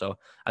deal. So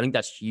I think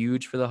that's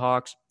huge for the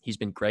Hawks. He's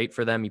been great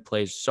for them. He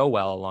plays so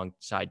well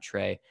alongside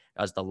Trey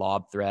as the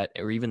lob threat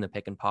or even the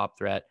pick and pop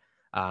threat.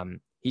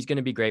 He's going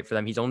to be great for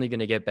them. He's only going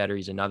to get better.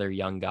 He's another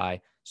young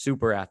guy,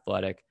 super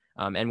athletic.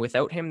 And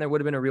without him, there would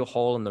have been a real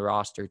hole in the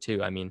roster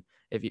too. I mean,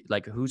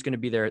 who's going to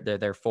be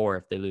their 4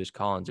 if they lose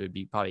Collins? It would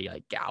be probably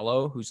like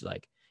Gallo, who's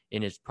like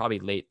in his probably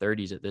late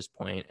 30s at this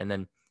point. And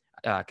then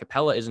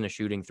Capella isn't a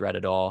shooting threat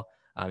at all.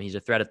 He's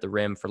a threat at the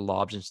rim for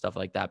lobs and stuff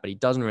like that, but he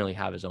doesn't really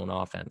have his own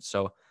offense.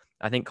 So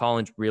I think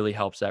Collins really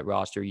helps that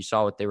roster. You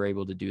saw what they were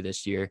able to do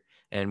this year,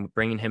 and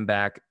bringing him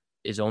back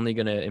is only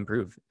going to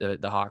improve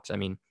the Hawks. I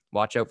mean,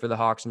 watch out for the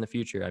Hawks in the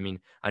future. I mean,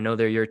 I know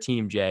they're your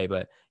team, Jay,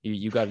 but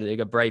they got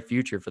a bright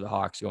future for the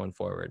Hawks going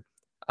forward.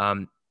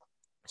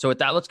 So with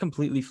that, let's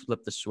completely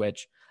flip the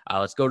switch.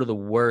 Let's go to the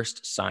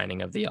worst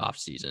signing of the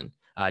offseason.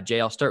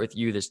 Jay, I'll start with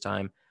you this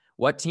time.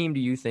 What team do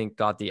you think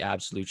got the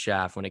absolute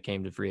shaft when it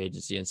came to free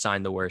agency and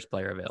signed the worst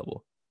player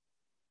available?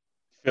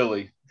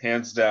 Philly,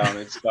 hands down.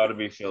 It's got to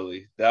be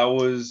Philly. That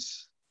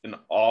was an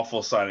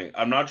awful signing.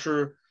 I'm not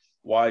sure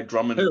why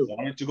Drummond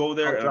wanted to go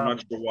there, and I'm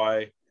not sure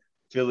why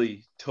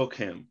Philly took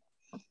him,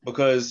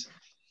 because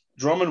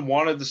Drummond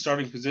wanted the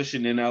starting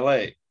position in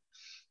LA,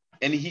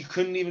 and he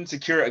couldn't even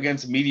secure it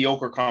against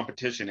mediocre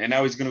competition. And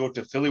now he's going to go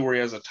to Philly, where he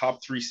has a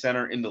top 3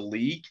 center in the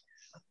league,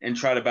 and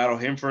try to battle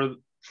him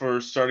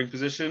for starting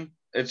position.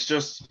 It's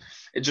just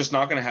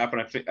not going to happen.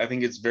 I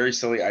think it's very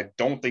silly. I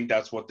don't think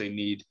that's what they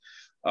need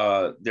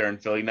there in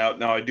Philly.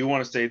 Now I do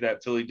want to say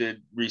that Philly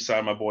did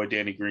re-sign my boy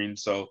Danny Green,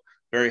 so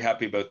very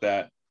happy about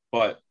that.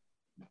 But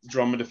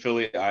Drummond to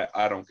Philly,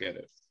 I don't get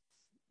it.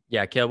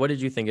 Yeah, Kale, what did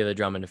you think of the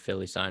Drummond to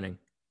Philly signing?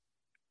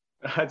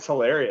 That's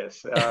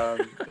hilarious. I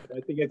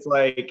think it's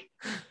like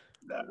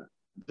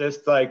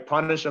just like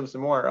punish them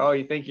some more. Oh,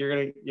 you think you're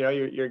gonna,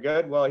 you're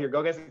good? Well, here,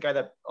 go get the guy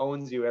that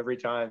owns you every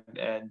time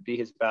and be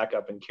his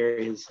backup and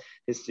carry his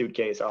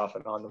suitcase off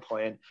and on the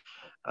plane.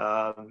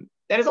 And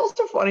it's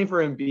also funny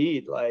for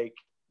Embiid. Like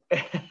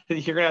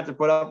you're gonna have to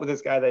put up with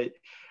this guy that,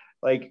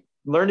 like,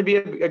 learn to be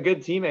a good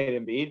teammate,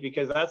 Embiid,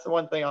 because that's the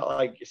one thing.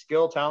 Like,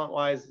 skill, talent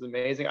wise, is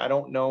amazing. I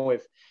don't know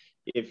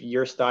if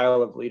your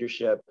style of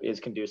leadership is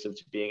conducive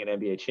to being an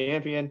NBA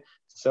champion.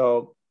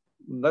 So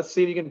let's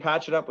see if you can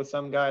patch it up with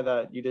some guy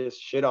that you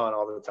just shit on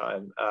all the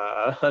time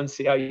and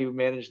see how you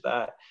manage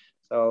that.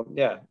 So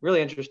yeah,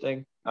 really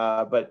interesting.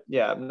 But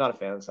yeah, I'm not a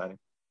fan of the signing.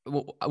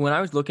 When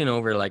I was looking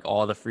over like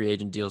all the free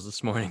agent deals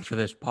this morning for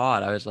this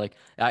pod, I was like,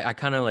 I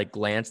kind of like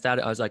glanced at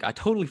it. I was like, I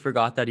totally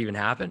forgot that even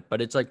happened.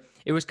 But it's like,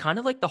 it was kind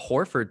of like the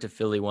Horford to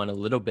Philly one a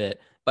little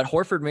bit, but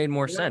Horford made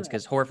more sense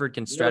because Horford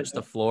can stretch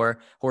the floor.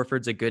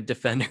 Horford's a good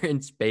defender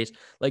in space.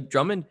 Like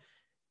Drummond,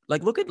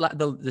 like look at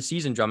the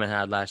season Drummond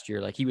had last year.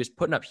 Like he was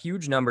putting up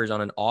huge numbers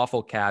on an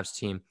awful Cavs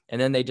team,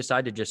 and then they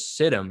decided to just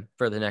sit him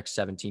for the next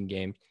 17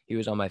 games. He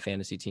was on my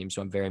fantasy team,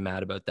 so I'm very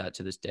mad about that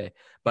to this day.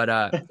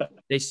 But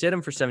they sit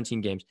him for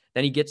 17 games.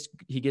 Then he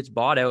gets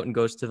bought out and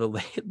goes to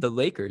the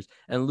Lakers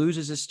and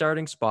loses his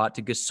starting spot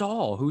to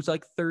Gasol, who's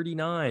like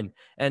 39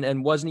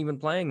 and wasn't even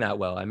playing that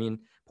well. I mean,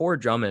 poor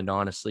Drummond,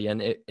 honestly,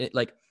 and it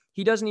like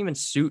he doesn't even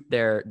suit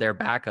their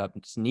backup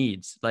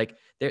needs. Like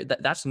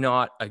that's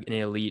not an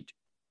elite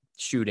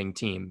shooting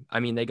team. I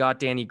mean, they got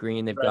Danny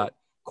Green, they've got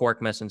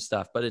Korkmaz and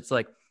stuff, but it's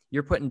like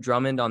you're putting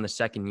Drummond on the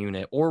second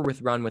unit or with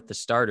the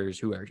starters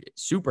who are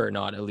super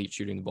not elite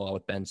shooting the ball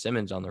with Ben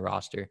Simmons on the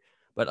roster.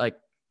 But like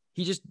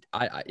he just,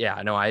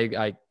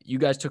 you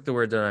guys took the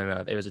words out of my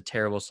mouth. It was a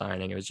terrible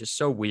signing. It was just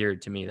so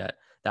weird to me that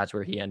that's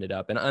where he ended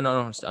up and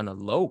on a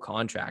low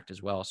contract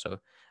as well. So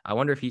I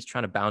wonder if he's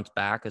trying to bounce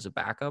back as a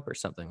backup or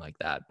something like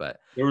that. But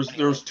there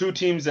was two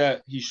teams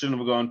that he shouldn't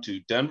have gone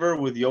to: Denver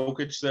with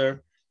Jokic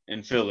there,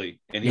 and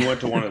Philly, and he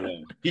went to one of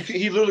them.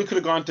 He literally could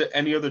have gone to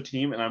any other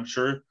team, and I'm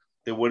sure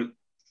they would.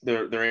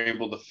 They're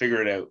able to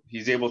figure it out.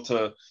 He's able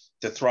to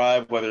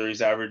thrive, whether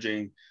he's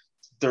averaging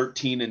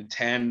 13 and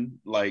 10,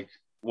 like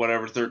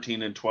whatever,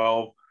 13 and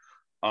 12.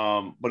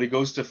 But he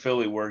goes to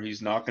Philly where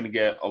he's not going to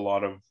get a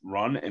lot of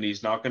run, and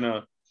he's not going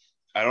to.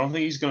 I don't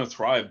think he's going to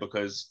thrive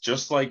because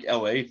just like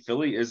LA,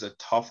 Philly is a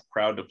tough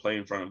crowd to play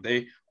in front of.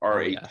 They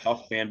are a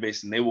tough fan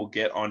base, and they will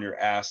get on your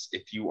ass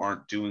if you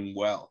aren't doing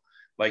well.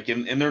 Like,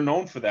 and they're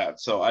known for that.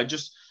 So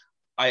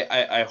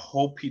I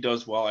hope he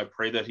does well. I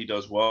pray that he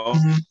does well,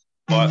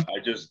 but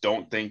I just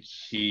don't think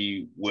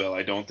he will.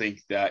 I don't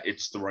think that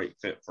it's the right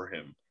fit for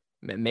him.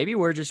 Maybe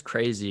we're just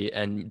crazy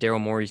and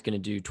Daryl Morey's going to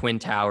do Twin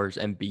Towers,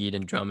 Embiid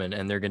and Drummond,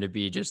 and they're going to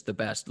be just the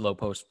best low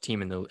post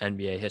team in the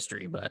NBA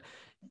history, but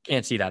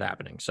can't see that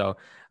happening. So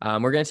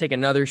we're going to take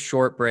another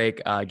short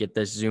break, get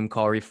this Zoom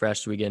call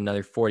refreshed so we get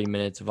another 40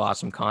 minutes of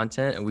awesome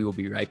content, and we will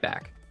be right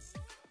back.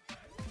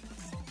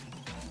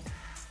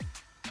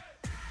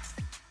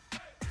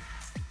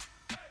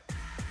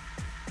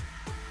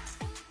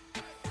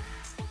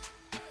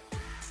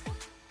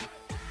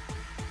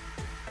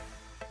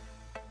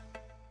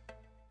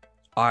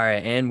 All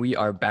right, and we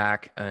are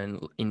back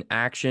and in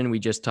action. We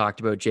just talked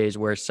about Jay's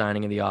worst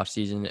signing of the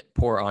offseason.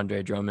 Poor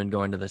Andre Drummond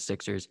going to the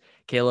Sixers.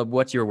 Caleb,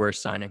 what's your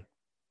worst signing?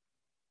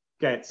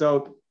 Okay,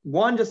 so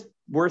one just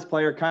worst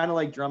player, kind of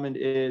like Drummond,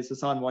 is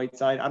Hassan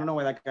Whiteside. I don't know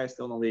why that guy's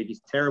still in the league.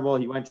 He's terrible.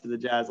 He went to the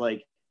Jazz.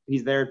 Like,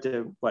 he's there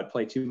to,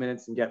 play 2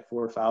 minutes and get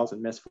 4 fouls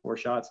and miss 4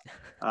 shots.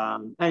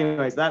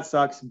 Anyways, that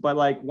sucks. But,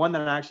 like, one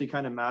that actually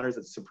kind of matters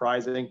that's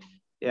surprising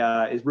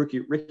is Ricky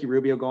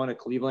Rubio going to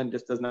Cleveland.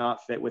 Just does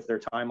not fit with their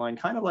timeline,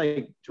 kind of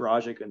like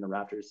Dragic and the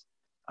Raptors.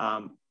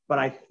 But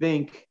I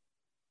think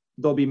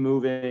they'll be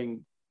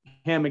moving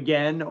him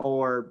again,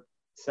 or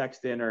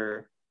Sexton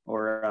or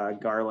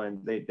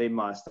Garland. They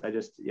must. I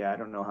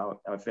don't know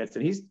how it fits.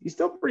 And he's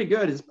still pretty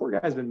good. His poor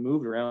guy's been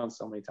moved around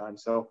so many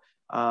times. So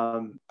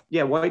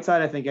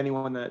Whiteside, I think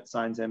anyone that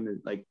signs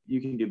him, like, you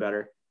can do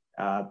better.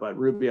 But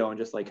Rubio, and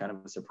just like kind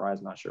of a surprise,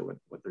 I'm not sure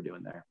what they're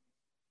doing there.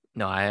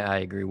 No, I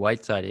agree.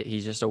 Whiteside,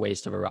 he's just a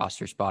waste of a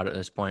roster spot at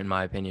this point, in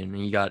my opinion.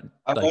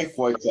 I like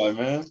Whiteside,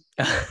 man.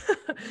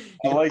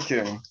 I like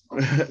him.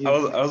 I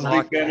was a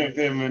big fan of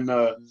him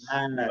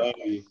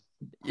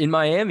in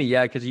Miami,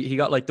 yeah, because he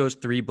got like those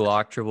 3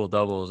 block triple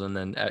doubles, and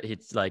then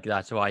it's like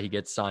that's why he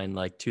gets signed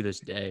like to this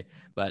day.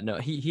 But no,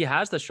 he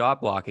has the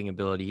shot blocking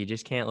ability. He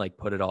just can't like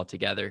put it all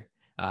together.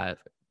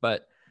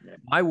 But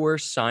my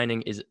worst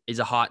signing is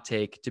a hot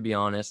take, to be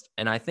honest,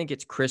 and I think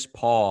it's Chris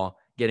Paul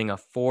getting a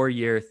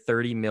 4-year,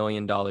 $30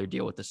 million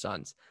deal with the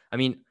Suns. I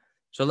mean,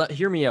 so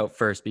hear me out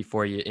first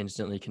before you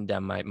instantly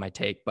condemn my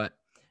take. But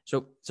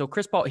so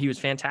Chris Paul, he was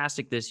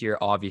fantastic this year.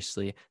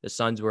 Obviously, the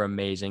Suns were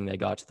amazing. They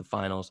got to the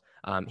finals.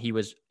 He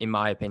was, in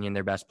my opinion,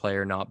 their best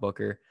player, not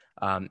Booker.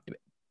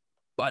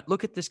 But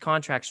look at this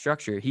contract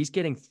structure. He's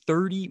getting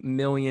 $30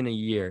 million a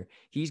year.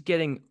 He's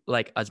getting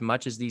like as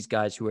much as these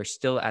guys who are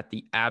still at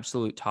the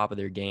absolute top of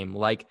their game,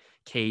 like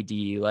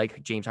KD,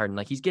 like James Harden.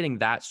 Like, he's getting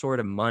that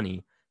sort of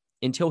money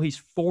until he's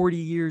 40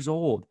 years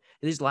old.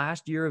 His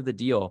last year of the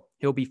deal,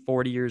 he'll be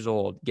 40 years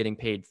old, getting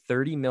paid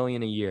 $30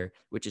 million a year,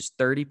 which is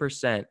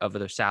 30% of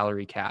the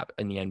salary cap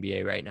in the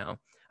NBA right now.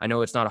 I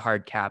know it's not a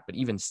hard cap, but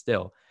even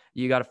still,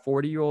 you got a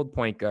 40-year-old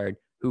point guard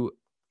who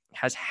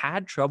has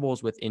had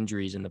troubles with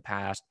injuries in the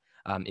past,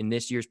 in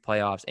this year's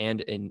playoffs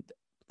and in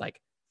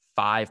like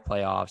 5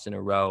 playoffs in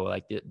a row,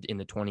 like in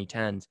the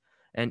 2010s.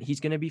 And he's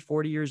going to be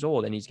 40 years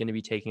old, and he's going to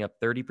be taking up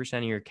 30%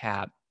 of your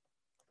cap,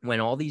 when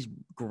all these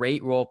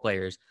great role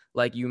players,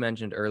 like you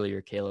mentioned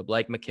earlier, Caleb,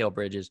 like Mikal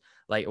Bridges,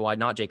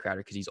 not Jay Crowder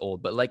because he's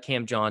old, but like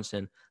Cam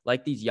Johnson,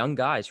 like these young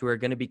guys who are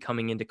going to be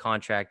coming into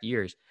contract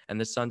years, and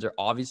the Suns are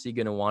obviously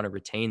going to want to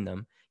retain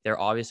them. They're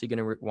obviously going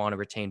to want to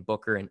retain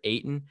Booker and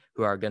Ayton,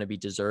 who are going to be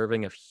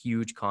deserving of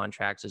huge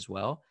contracts as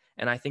well.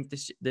 And I think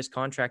this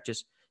contract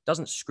just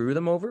doesn't screw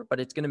them over, but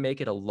it's going to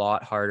make it a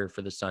lot harder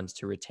for the Suns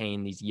to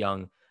retain these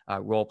young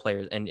role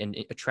players and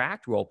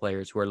attract role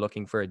players who are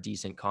looking for a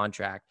decent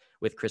contract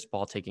with Chris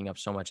Paul taking up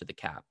so much of the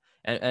cap.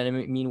 And I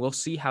mean, we'll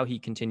see how he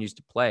continues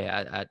to play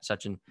at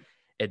such an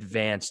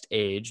advanced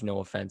age. No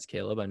offense,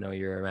 Caleb. I know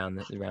you're around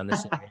the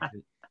same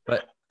age.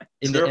 But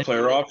is there a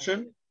player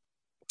option?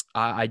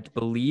 I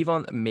believe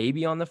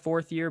maybe on the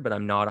 4th year, but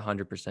I'm not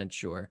 100%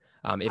 sure.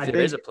 If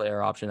there is a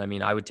player option, I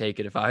mean, I would take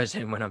it if I was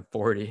him when I'm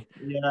 40.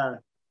 Yeah.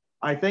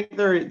 I think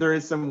there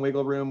is some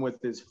wiggle room with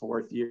his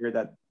 4th year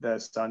that the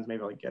Suns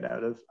maybe like get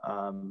out of.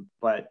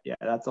 But yeah,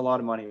 that's a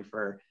lot of money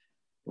for,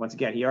 once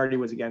again, he already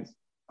was against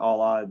all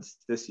odds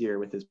this year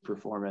with his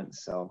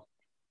performance. So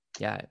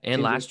yeah.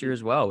 And last year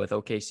as well with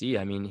OKC.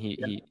 I mean,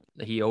 he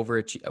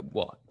overachieved,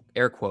 well,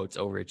 air quotes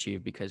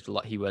overachieved, because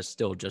he was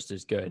still just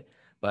as good.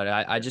 But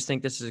I just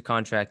think this is a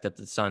contract that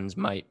the Suns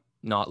might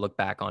not look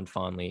back on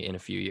fondly in a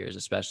few years,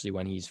 especially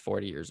when he's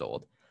 40 years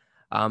old.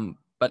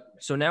 But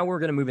so now we're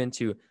going to move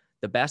into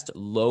the best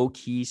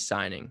low-key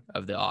signing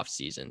of the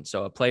offseason.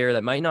 So a player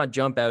that might not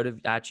jump out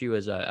at you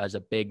as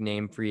a big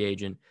name free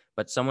agent,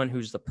 but someone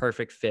who's the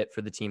perfect fit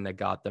for the team that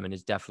got them and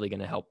is definitely going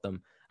to help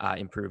them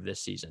improve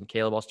this season.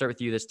 Caleb, I'll start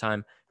with you this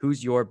time.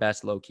 Who's your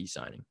best low-key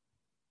signing?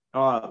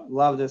 Oh,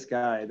 love this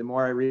guy. The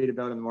more I read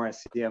about him, the more I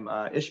see him.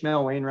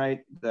 Ishmael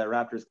Wainwright, the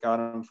Raptors got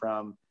him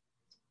from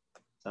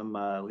some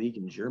league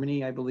in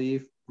Germany, I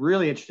believe.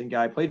 Really interesting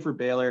guy. Played for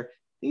Baylor.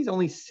 He's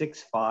only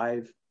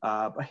 6'5",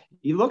 but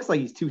he looks like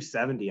he's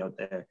 270 out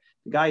there.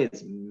 The guy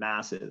is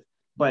massive.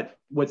 But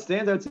what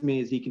stands out to me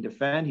is he can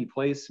defend. He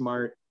plays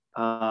smart.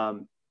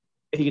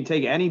 He can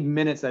take any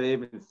minutes that I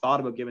even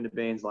thought about giving to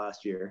Baines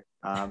last year.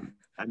 I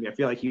mean, I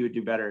feel like he would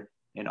do better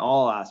in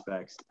all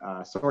aspects.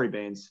 Sorry,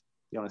 Baines.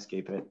 You don't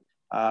escape it.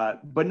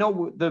 But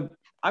no,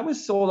 I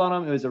was sold on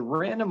him. It was a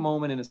random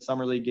moment in a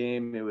summer league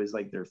game. It was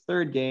like their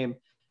 3rd game,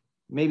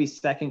 maybe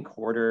 2nd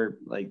quarter,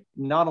 like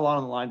not a lot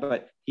on the line,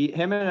 but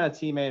him and a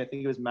teammate, I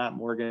think it was Matt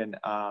Morgan,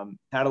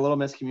 had a little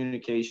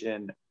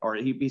miscommunication, or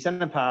he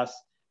sent a pass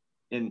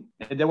and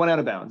they went out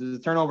of bounds. It was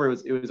a turnover.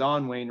 It was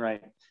on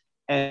Wainwright.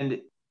 And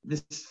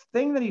this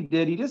thing that he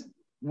did, he just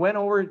went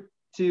over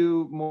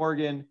to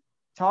Morgan,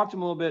 talked to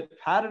him a little bit,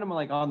 patted him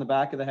like on the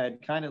back of the head,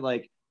 kind of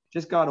like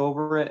just got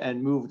over it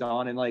and moved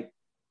on. And like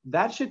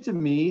that shit to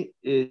me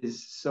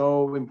is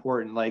so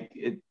important. Like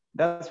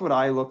that's what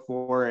I look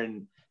for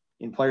in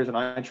players when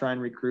I try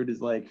and recruit,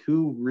 is like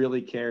who really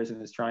cares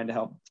and is trying to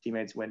help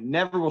teammates win.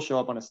 Never will show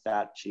up on a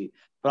stat sheet,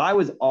 but I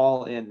was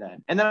all in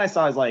then. And then I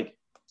saw his like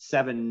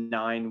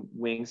 7'9"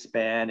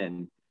 wingspan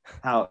and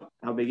how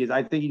big he is.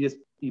 I think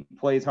he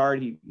plays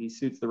hard. He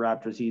suits the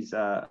Raptors. He's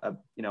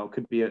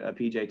could be a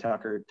PJ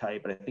Tucker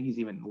type, but I think he's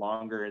even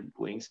longer in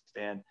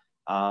wingspan.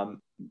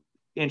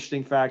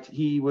 Interesting fact,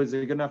 he was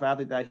a good enough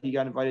athlete that he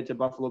got invited to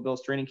Buffalo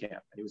Bills training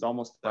camp. He was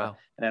almost an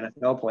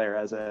NFL player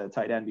as a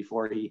tight end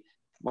before he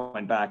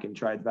went back and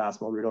tried the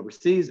basketball route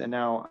overseas. And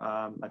now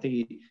I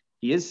think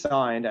he is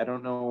signed. I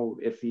don't know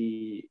if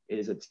he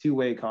is a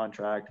 2-way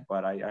contract,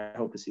 but I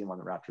hope to see him on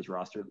the Raptors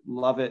roster.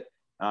 Love it.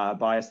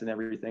 Biased and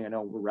everything. I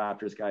know we're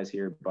Raptors guys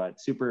here, but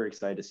super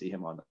excited to see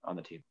him on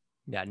the team.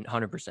 Yeah,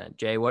 100%.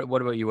 Jay, what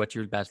about you? What's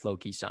your best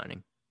low-key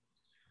signing?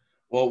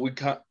 Well,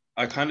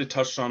 I kind of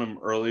touched on him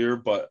earlier,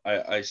 but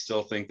I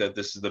still think that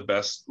this is the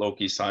best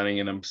low-key signing,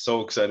 and I'm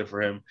so excited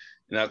for him,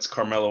 and that's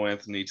Carmelo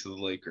Anthony to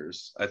the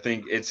Lakers. I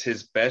think it's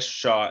his best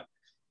shot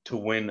to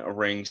win a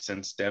ring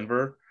since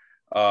Denver.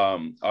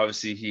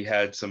 Obviously, he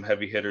had some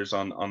heavy hitters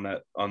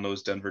on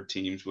those Denver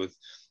teams with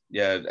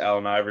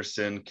Allen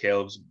Iverson,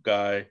 Caleb's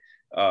guy,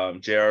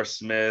 J.R.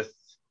 Smith,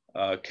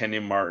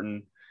 Kenyon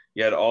Martin.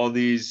 You had all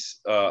these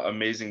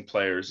amazing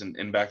players,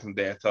 and back in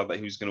the day, I thought that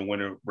he was going to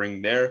win a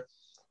ring there,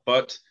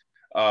 but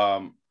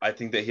I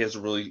think that he has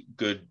a really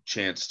good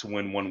chance to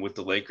win one with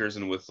the Lakers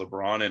and with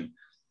LeBron. And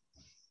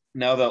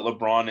now that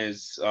LeBron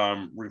is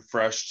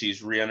refreshed,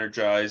 he's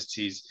re-energized.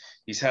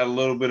 He's had a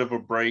little bit of a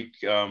break,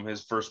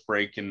 his first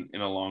break in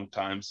a long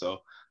time. So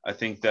I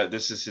think that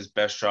this is his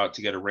best shot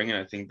to get a ring, and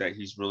I think that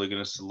he's really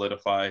going to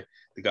solidify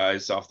the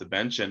guys off the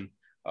bench and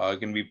going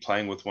to be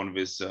playing with one of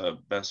his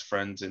best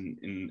friends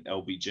in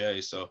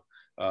LBJ. So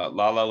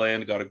La La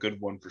Land got a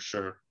good one for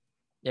sure.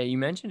 Yeah, you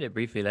mentioned it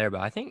briefly there, but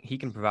I think he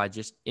can provide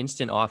just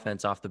instant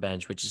offense off the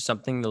bench, which is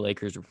something the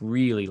Lakers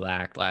really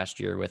lacked last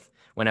year with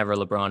whenever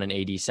LeBron and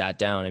AD sat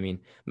down. I mean,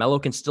 Melo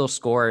can still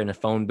score in a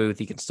phone booth.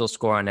 He can still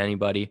score on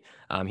anybody.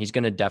 He's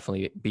going to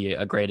definitely be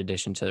a great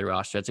addition to the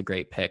roster. That's a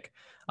great pick.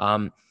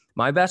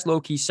 My best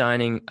low-key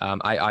signing,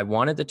 I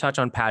wanted to touch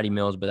on Patty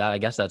Mills, but I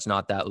guess that's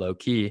not that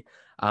low-key.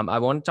 I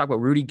want to talk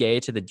about Rudy Gay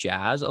to the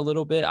Jazz a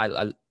little bit.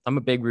 I'm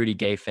a big Rudy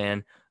Gay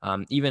fan.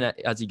 Even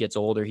as he gets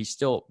older, he's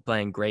still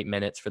playing great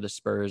minutes for the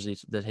Spurs.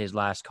 His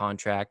last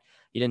contract,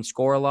 he didn't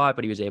score a lot,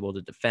 but he was able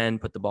to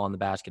defend, put the ball in the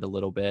basket a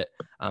little bit.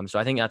 So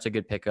I think that's a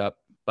good pickup.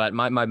 But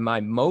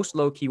my most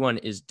low-key one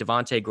is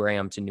Devontae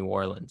Graham to New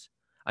Orleans.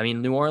 I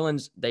mean, New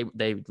Orleans,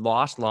 they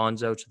lost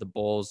Lonzo to the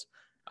Bulls.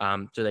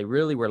 So they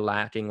really were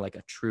lacking like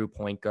a true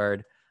point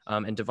guard.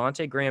 And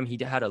Devontae Graham, he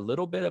had a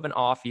little bit of an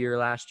off year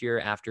last year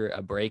after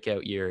a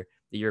breakout year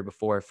the year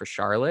before for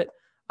Charlotte.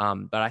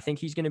 But I think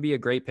he's going to be a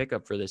great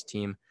pickup for this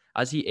team.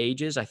 as he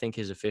ages, I think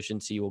his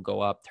efficiency will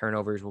go up,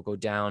 turnovers will go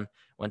down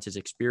once his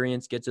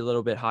experience gets a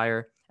little bit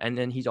higher. And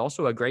then he's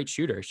also a great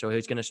shooter. So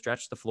he's going to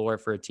stretch the floor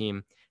for a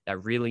team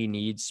that really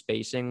needs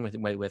spacing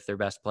with their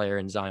best player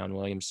in Zion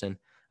Williamson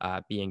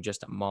being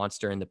just a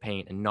monster in the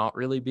paint and not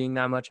really being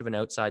that much of an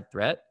outside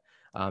threat.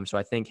 So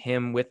I think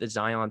him with the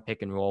Zion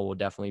pick and roll will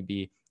definitely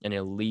be an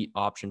elite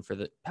option for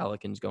the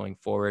Pelicans going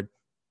forward.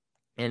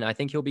 And I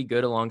think he'll be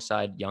good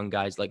alongside young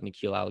guys like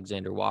Nickeil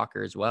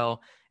Alexander-Walker as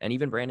well, and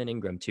even Brandon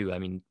Ingram too. I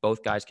mean,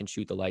 both guys can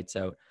shoot the lights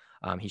out.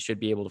 He should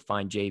be able to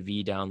find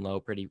JV down low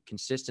pretty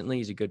consistently.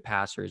 He's a good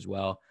passer as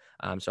well.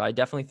 So I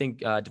definitely think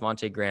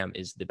Devontae Graham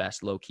is the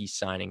best low-key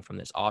signing from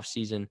this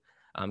offseason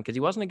because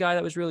he wasn't a guy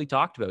that was really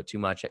talked about too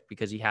much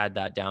because he had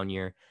that down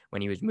year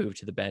when he was moved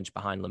to the bench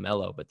behind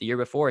LaMelo. But the year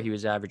before, he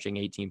was averaging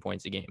 18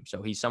 points a game.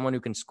 So he's someone who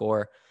can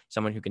score,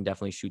 someone who can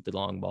definitely shoot the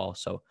long ball.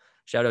 So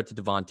shout out to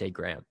Devontae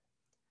Graham.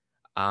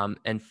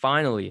 And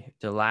finally,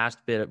 the last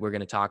bit we're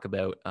going to talk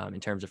about in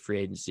terms of free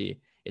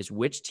agency is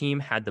which team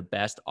had the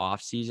best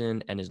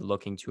offseason and is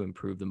looking to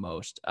improve the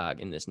most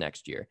in this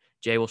next year.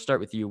 Jay, we'll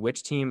start with you.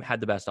 Which team had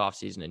the best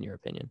offseason in your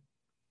opinion?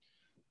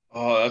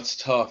 Oh, that's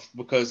tough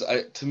because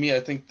I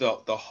think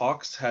the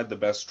Hawks had the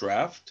best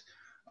draft.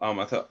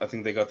 I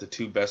think they got the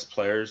two best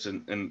players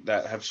and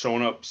that have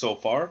shown up so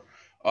far.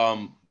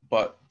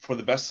 But for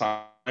the best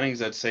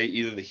signings, I'd say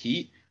either the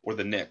Heat or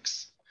the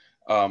Knicks.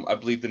 I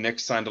believe the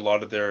Knicks signed a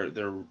lot of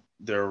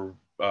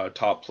their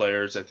top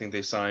players. I think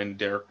they signed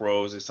Derrick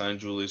Rose. They signed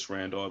Julius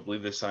Randle. I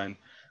believe they signed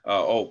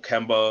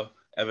Kemba,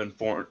 Evan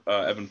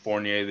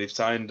Fournier. They've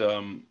signed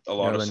a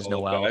lot of solid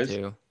Noel guys.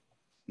 Too.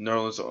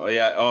 Nerlens,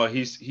 yeah. Oh,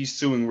 he's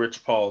suing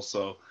Rich Paul.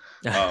 So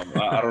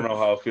I don't know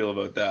how I feel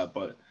about that.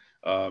 But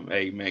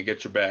hey, man,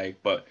 get your bag.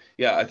 But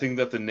yeah, I think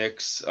that the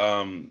Knicks.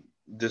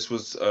 This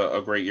was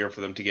a great year for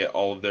them to get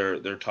all of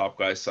their top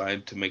guys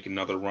signed to make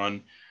another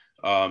run.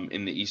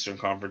 In the Eastern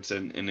Conference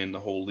and in the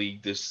whole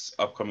league this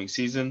upcoming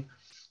season.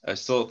 I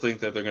still think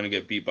that they're going to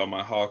get beat by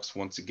my Hawks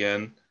once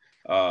again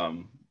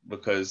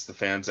because the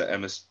fans at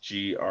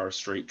MSG are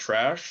straight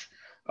trash.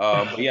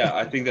 But yeah,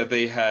 I think that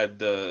they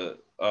had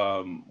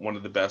one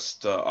of the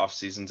best off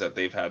seasons that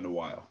they've had in a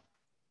while.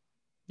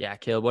 Yeah,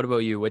 Caleb, what about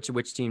you?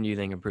 Which team do you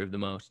think improved the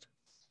most?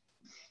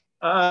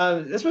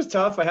 This was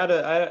tough. I had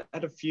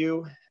a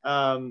few.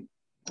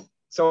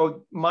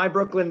 So my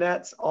Brooklyn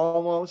Nets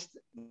almost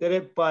did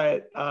it,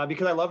 but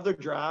because I love their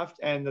draft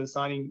and the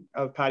signing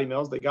of Patty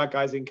Mills, they got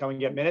guys that can come and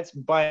get minutes.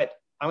 But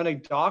I'm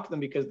going to dock them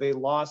because they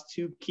lost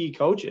two key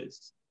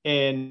coaches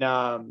in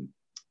Emi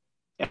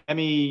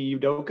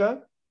Udoka,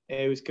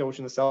 who was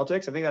coaching the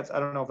Celtics. I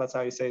don't know if that's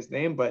how you say his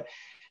name, but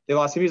they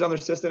lost him. He's on their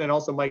assistant, and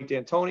also Mike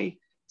D'Antoni.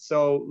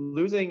 So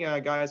losing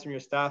guys from your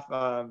staff,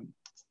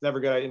 it's never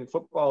good. In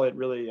football, it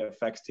really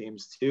affects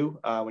teams too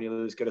when you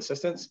lose good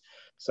assistants.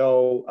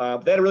 So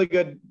they had a really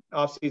good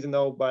offseason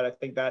though, but I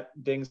think that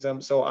dings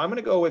them. So I'm going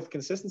to go with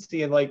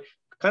consistency and kind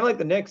of like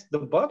the Knicks, the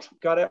Bucks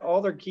got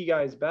all their key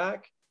guys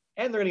back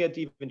and they're going to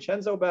get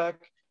DiVincenzo back.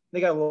 They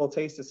got a little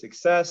taste of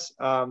success.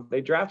 They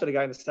drafted a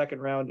guy in the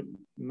second round,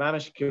 Sandro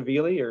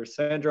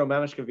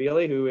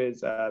Mamishkavili, who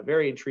is a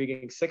very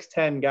intriguing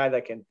 6'10" guy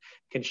that can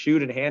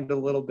shoot and handle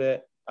a little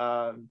bit. So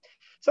I'm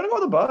going to go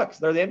with the Bucks.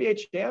 They're the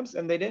NBA champs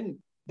and they didn't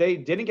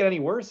get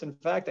any worse. In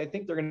fact, I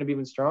think they're going to be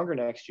even stronger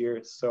next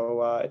year.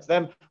 So it's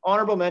them.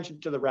 Honorable mention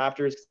to the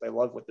Raptors because I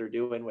love what they're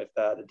doing with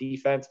the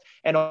defense.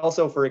 And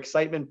also for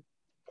excitement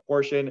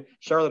portion,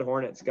 Charlotte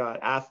Hornets got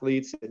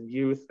athletes and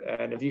youth.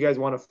 And if you guys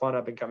want a fun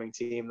up-and-coming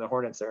team, the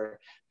Hornets are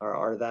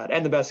that.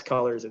 And the best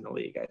colors in the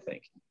league, I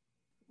think.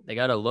 They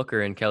got a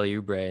looker in Kelly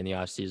Oubre in the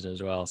offseason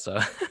as well. So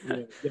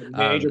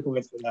major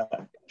points for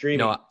that. Dreaming.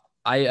 No,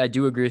 I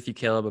do agree with you,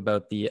 Caleb,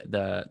 about Jay,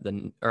 about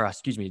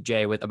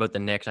the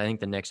Knicks. I think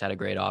the Knicks had a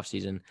great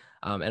offseason.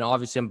 And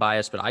obviously I'm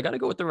biased, but I got to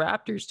go with the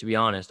Raptors, to be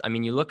honest. I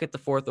mean, you look at the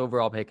 4th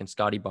overall pick in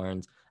Scotty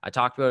Barnes. I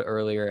talked about it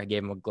earlier. I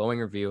gave him a glowing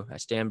review. I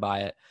stand by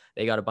it.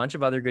 They got a bunch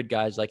of other good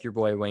guys like your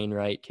boy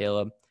Wainwright,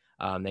 Caleb.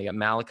 They got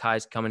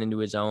Malachi's coming into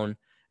his own.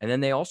 And then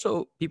they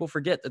also, people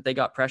forget that they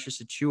got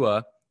Precious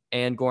Achiuwa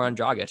and Goran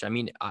Dragic. I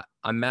mean,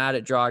 I'm mad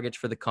at Dragic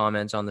for the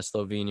comments on the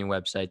Slovenian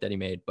website that he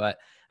made, but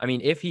I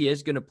mean, if he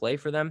is going to play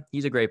for them,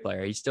 he's a great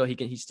player. He's still an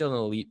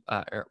elite,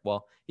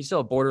 he's still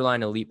a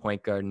borderline elite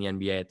point guard in the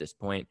NBA at this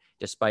point,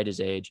 despite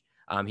his age.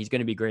 He's going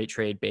to be great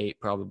trade bait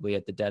probably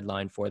at the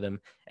deadline for them.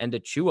 And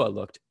Achiuwa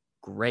looked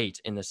great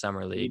in the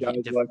summer league.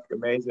 He does look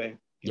amazing.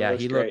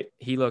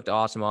 He looked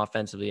awesome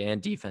offensively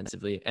and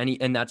defensively,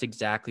 and that's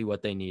exactly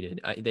what they needed.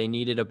 They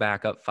needed a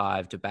backup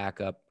 5 to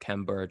back up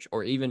Khem Birch,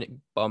 or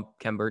even bump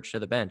Khem Birch to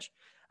the bench,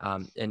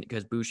 and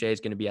because Boucher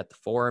is going to be at the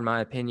 4, in my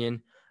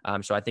opinion.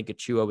 So I think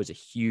Achiuwa was a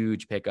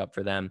huge pickup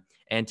for them,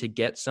 and to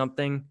get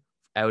something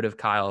out of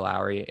Kyle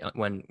Lowry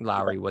when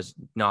Lowry was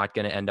not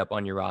going to end up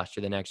on your roster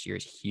the next year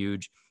is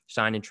huge.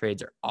 Sign and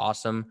trades are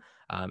awesome.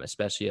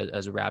 Especially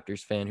as a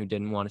Raptors fan who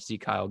didn't want to see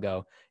Kyle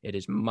go. It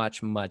is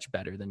much, much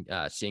better than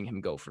seeing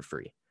him go for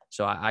free.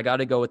 So I got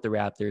to go with the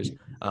Raptors.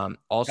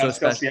 Also,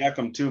 Pascal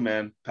Siakam too,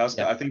 man.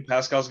 Pascal, yeah. I think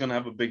Pascal's going to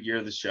have a big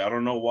year this year. I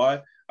don't know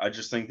why. I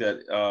just think that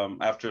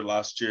after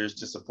last year's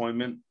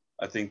disappointment,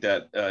 I think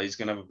that he's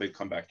going to have a big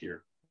comeback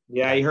year.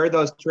 Yeah, he heard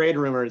those trade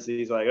rumors.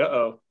 He's like,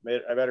 I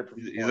better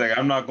perform. He's like,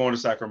 I'm not going to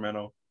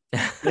Sacramento.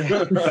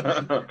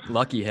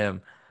 Lucky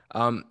him.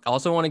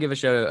 Also want to give a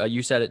shout out.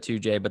 You said it too,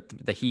 Jay, but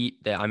the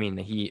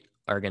Heat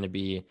are going to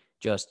be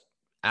just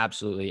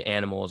absolutely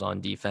animals on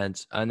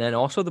defense. And then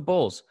also the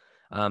Bulls.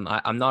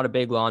 I'm not a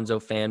big Lonzo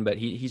fan, but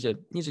he's a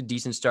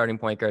decent starting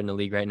point guard in the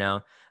league right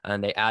now.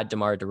 And they add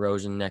DeMar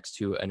DeRozan next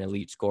to an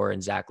elite scorer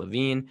in Zach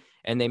LaVine.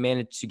 And they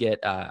managed to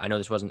get, I know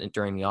this wasn't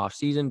during the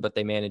offseason, but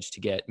they managed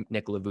to get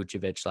Nikola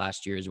Vucevic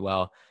last year as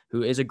well,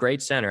 who is a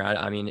great center.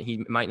 I mean,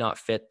 he might not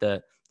fit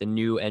the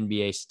new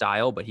NBA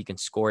style, but he can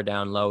score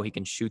down low. He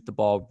can shoot the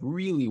ball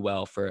really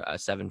well for a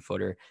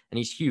 7-footer, and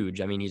he's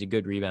huge. I mean, he's a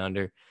good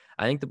rebounder.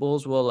 I think the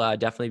Bulls will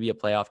definitely be a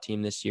playoff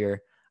team this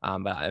year,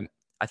 but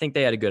I think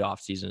they had a good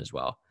offseason as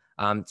well.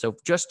 So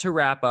just to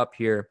wrap up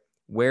here,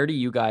 where do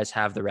you guys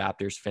have the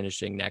Raptors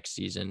finishing next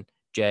season?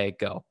 Jay,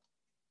 go.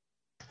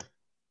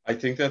 I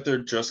think that they're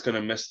just going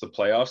to miss the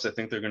playoffs. I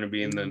think they're going to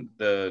be in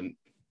the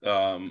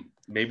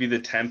maybe the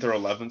 10th or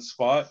 11th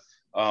spot.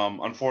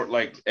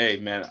 Hey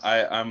man,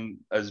 I'm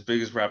as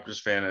big as Raptors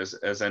fan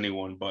as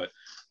anyone, but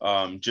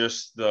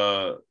just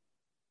the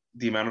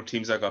amount of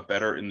teams that got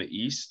better in the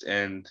East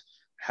and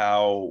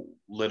how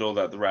little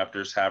that the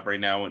Raptors have right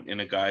now in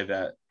a guy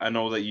that I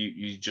know that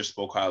you just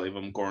spoke highly of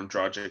him, Goran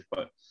Dragic,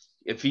 but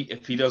if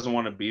he doesn't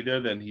want to be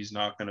there, then he's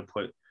not going to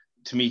put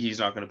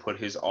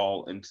his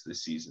all into the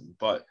season.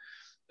 But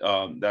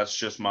that's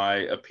just my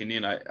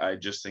opinion. I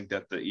just think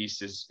that the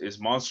East is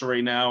monster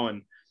right now,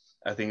 and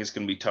I think it's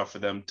going to be tough for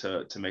them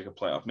to make a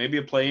playoff. Maybe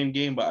a play-in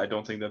game, but I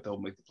don't think that they'll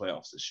make the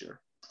playoffs this year.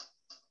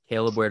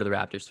 Caleb, where do the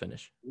Raptors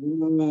finish?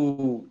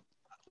 Ooh,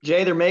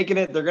 Jay, they're making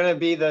it. They're going to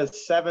be the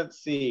 7th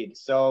seed.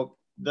 So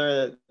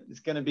it's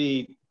going to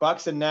be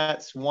Bucks and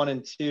Nets 1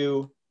 and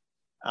 2.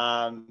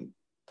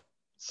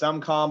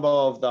 Some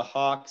combo of the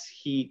Hawks,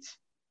 Heat,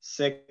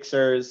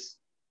 Sixers,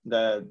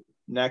 the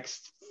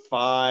next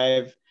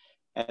 5,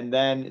 and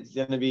then it's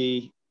going to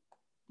be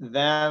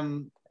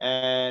them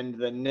and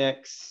the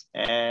Knicks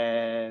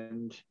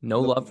and no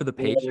love for the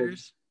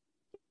Pacers.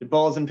 The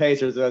Bulls and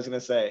Pacers, I was going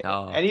to say.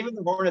 Oh. And even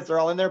the Hornets are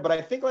all in there, but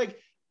I think like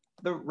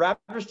the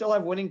Raptors still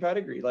have winning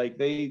pedigree. Like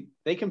they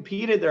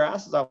competed their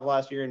asses off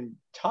last year in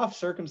tough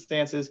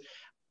circumstances.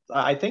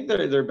 I think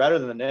they're better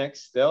than the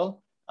Knicks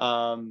still.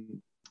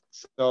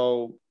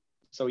 So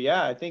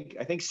yeah, I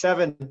think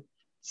 7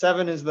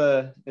 is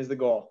the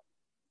goal.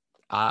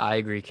 I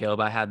agree, Caleb.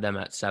 I had them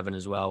at 7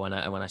 as well when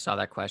I saw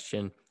that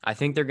question. I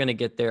think they're going to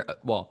get there.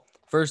 Well,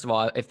 first of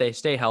all, if they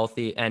stay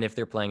healthy and if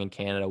they're playing in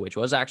Canada, which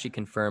was actually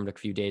confirmed a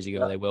few days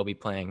ago, they will be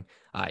playing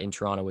in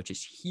Toronto, which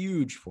is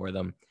huge for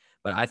them.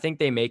 But I think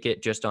they make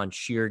it just on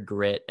sheer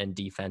grit and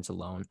defense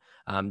alone.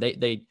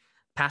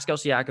 Pascal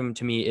Siakam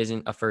to me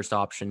isn't a first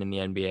option in the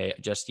NBA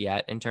just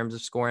yet in terms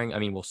of scoring. I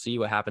mean, we'll see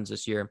what happens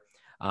this year.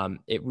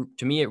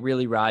 To me, it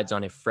really rides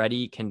on if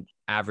Freddie can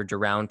average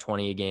around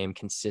 20 a game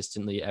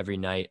consistently every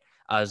night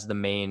as the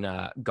main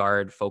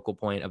guard focal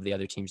point of the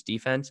other team's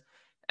defense.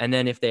 And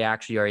then if they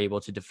actually are able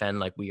to defend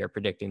like we are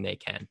predicting they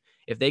can,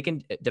 if they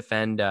can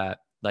defend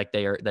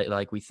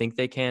like we think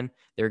they can,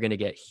 they're going to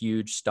get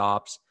huge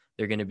stops.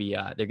 They're going to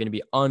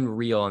be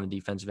unreal on the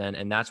defensive end,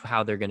 and that's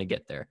how they're going to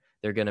get there.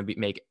 They're going to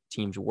make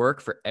teams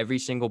work for every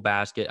single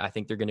basket. I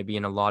think they're going to be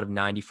in a lot of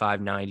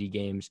 95-90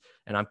 games,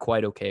 and I'm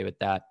quite okay with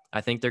that.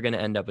 I think they're going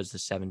to end up as the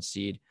 7th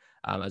seed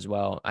as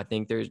well. I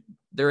think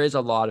there is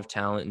a lot of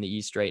talent in the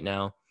East right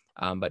now,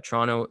 but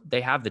Toronto,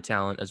 they have the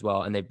talent as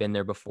well, and they've been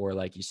there before,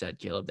 like you said,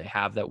 Caleb. They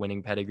have that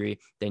winning pedigree.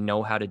 They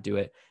know how to do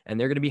it, and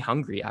they're going to be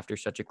hungry after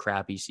such a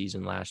crappy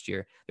season last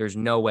year. There's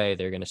no way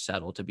they're going to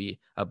settle to be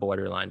a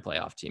borderline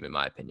playoff team, in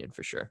my opinion,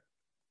 for sure.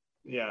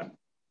 Yeah,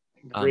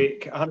 agree.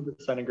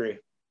 100% agree.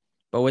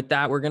 But with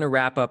that, we're going to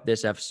wrap up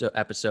this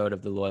episode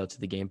of the Loyal to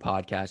the Game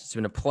podcast. It's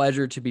been a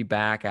pleasure to be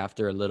back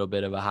after a little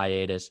bit of a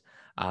hiatus.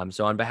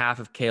 So on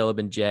behalf of Caleb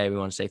and Jay, we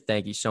want to say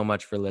thank you so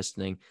much for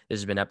listening. This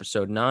has been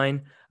episode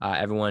 9.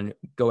 Everyone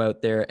go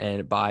out there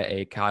and buy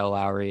a Kyle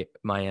Lowry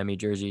Miami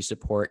jersey.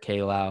 Support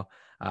K-Low,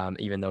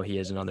 even though he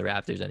isn't on the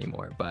Raptors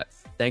anymore. But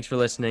thanks for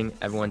listening.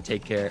 Everyone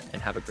take care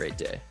and have a great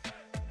day.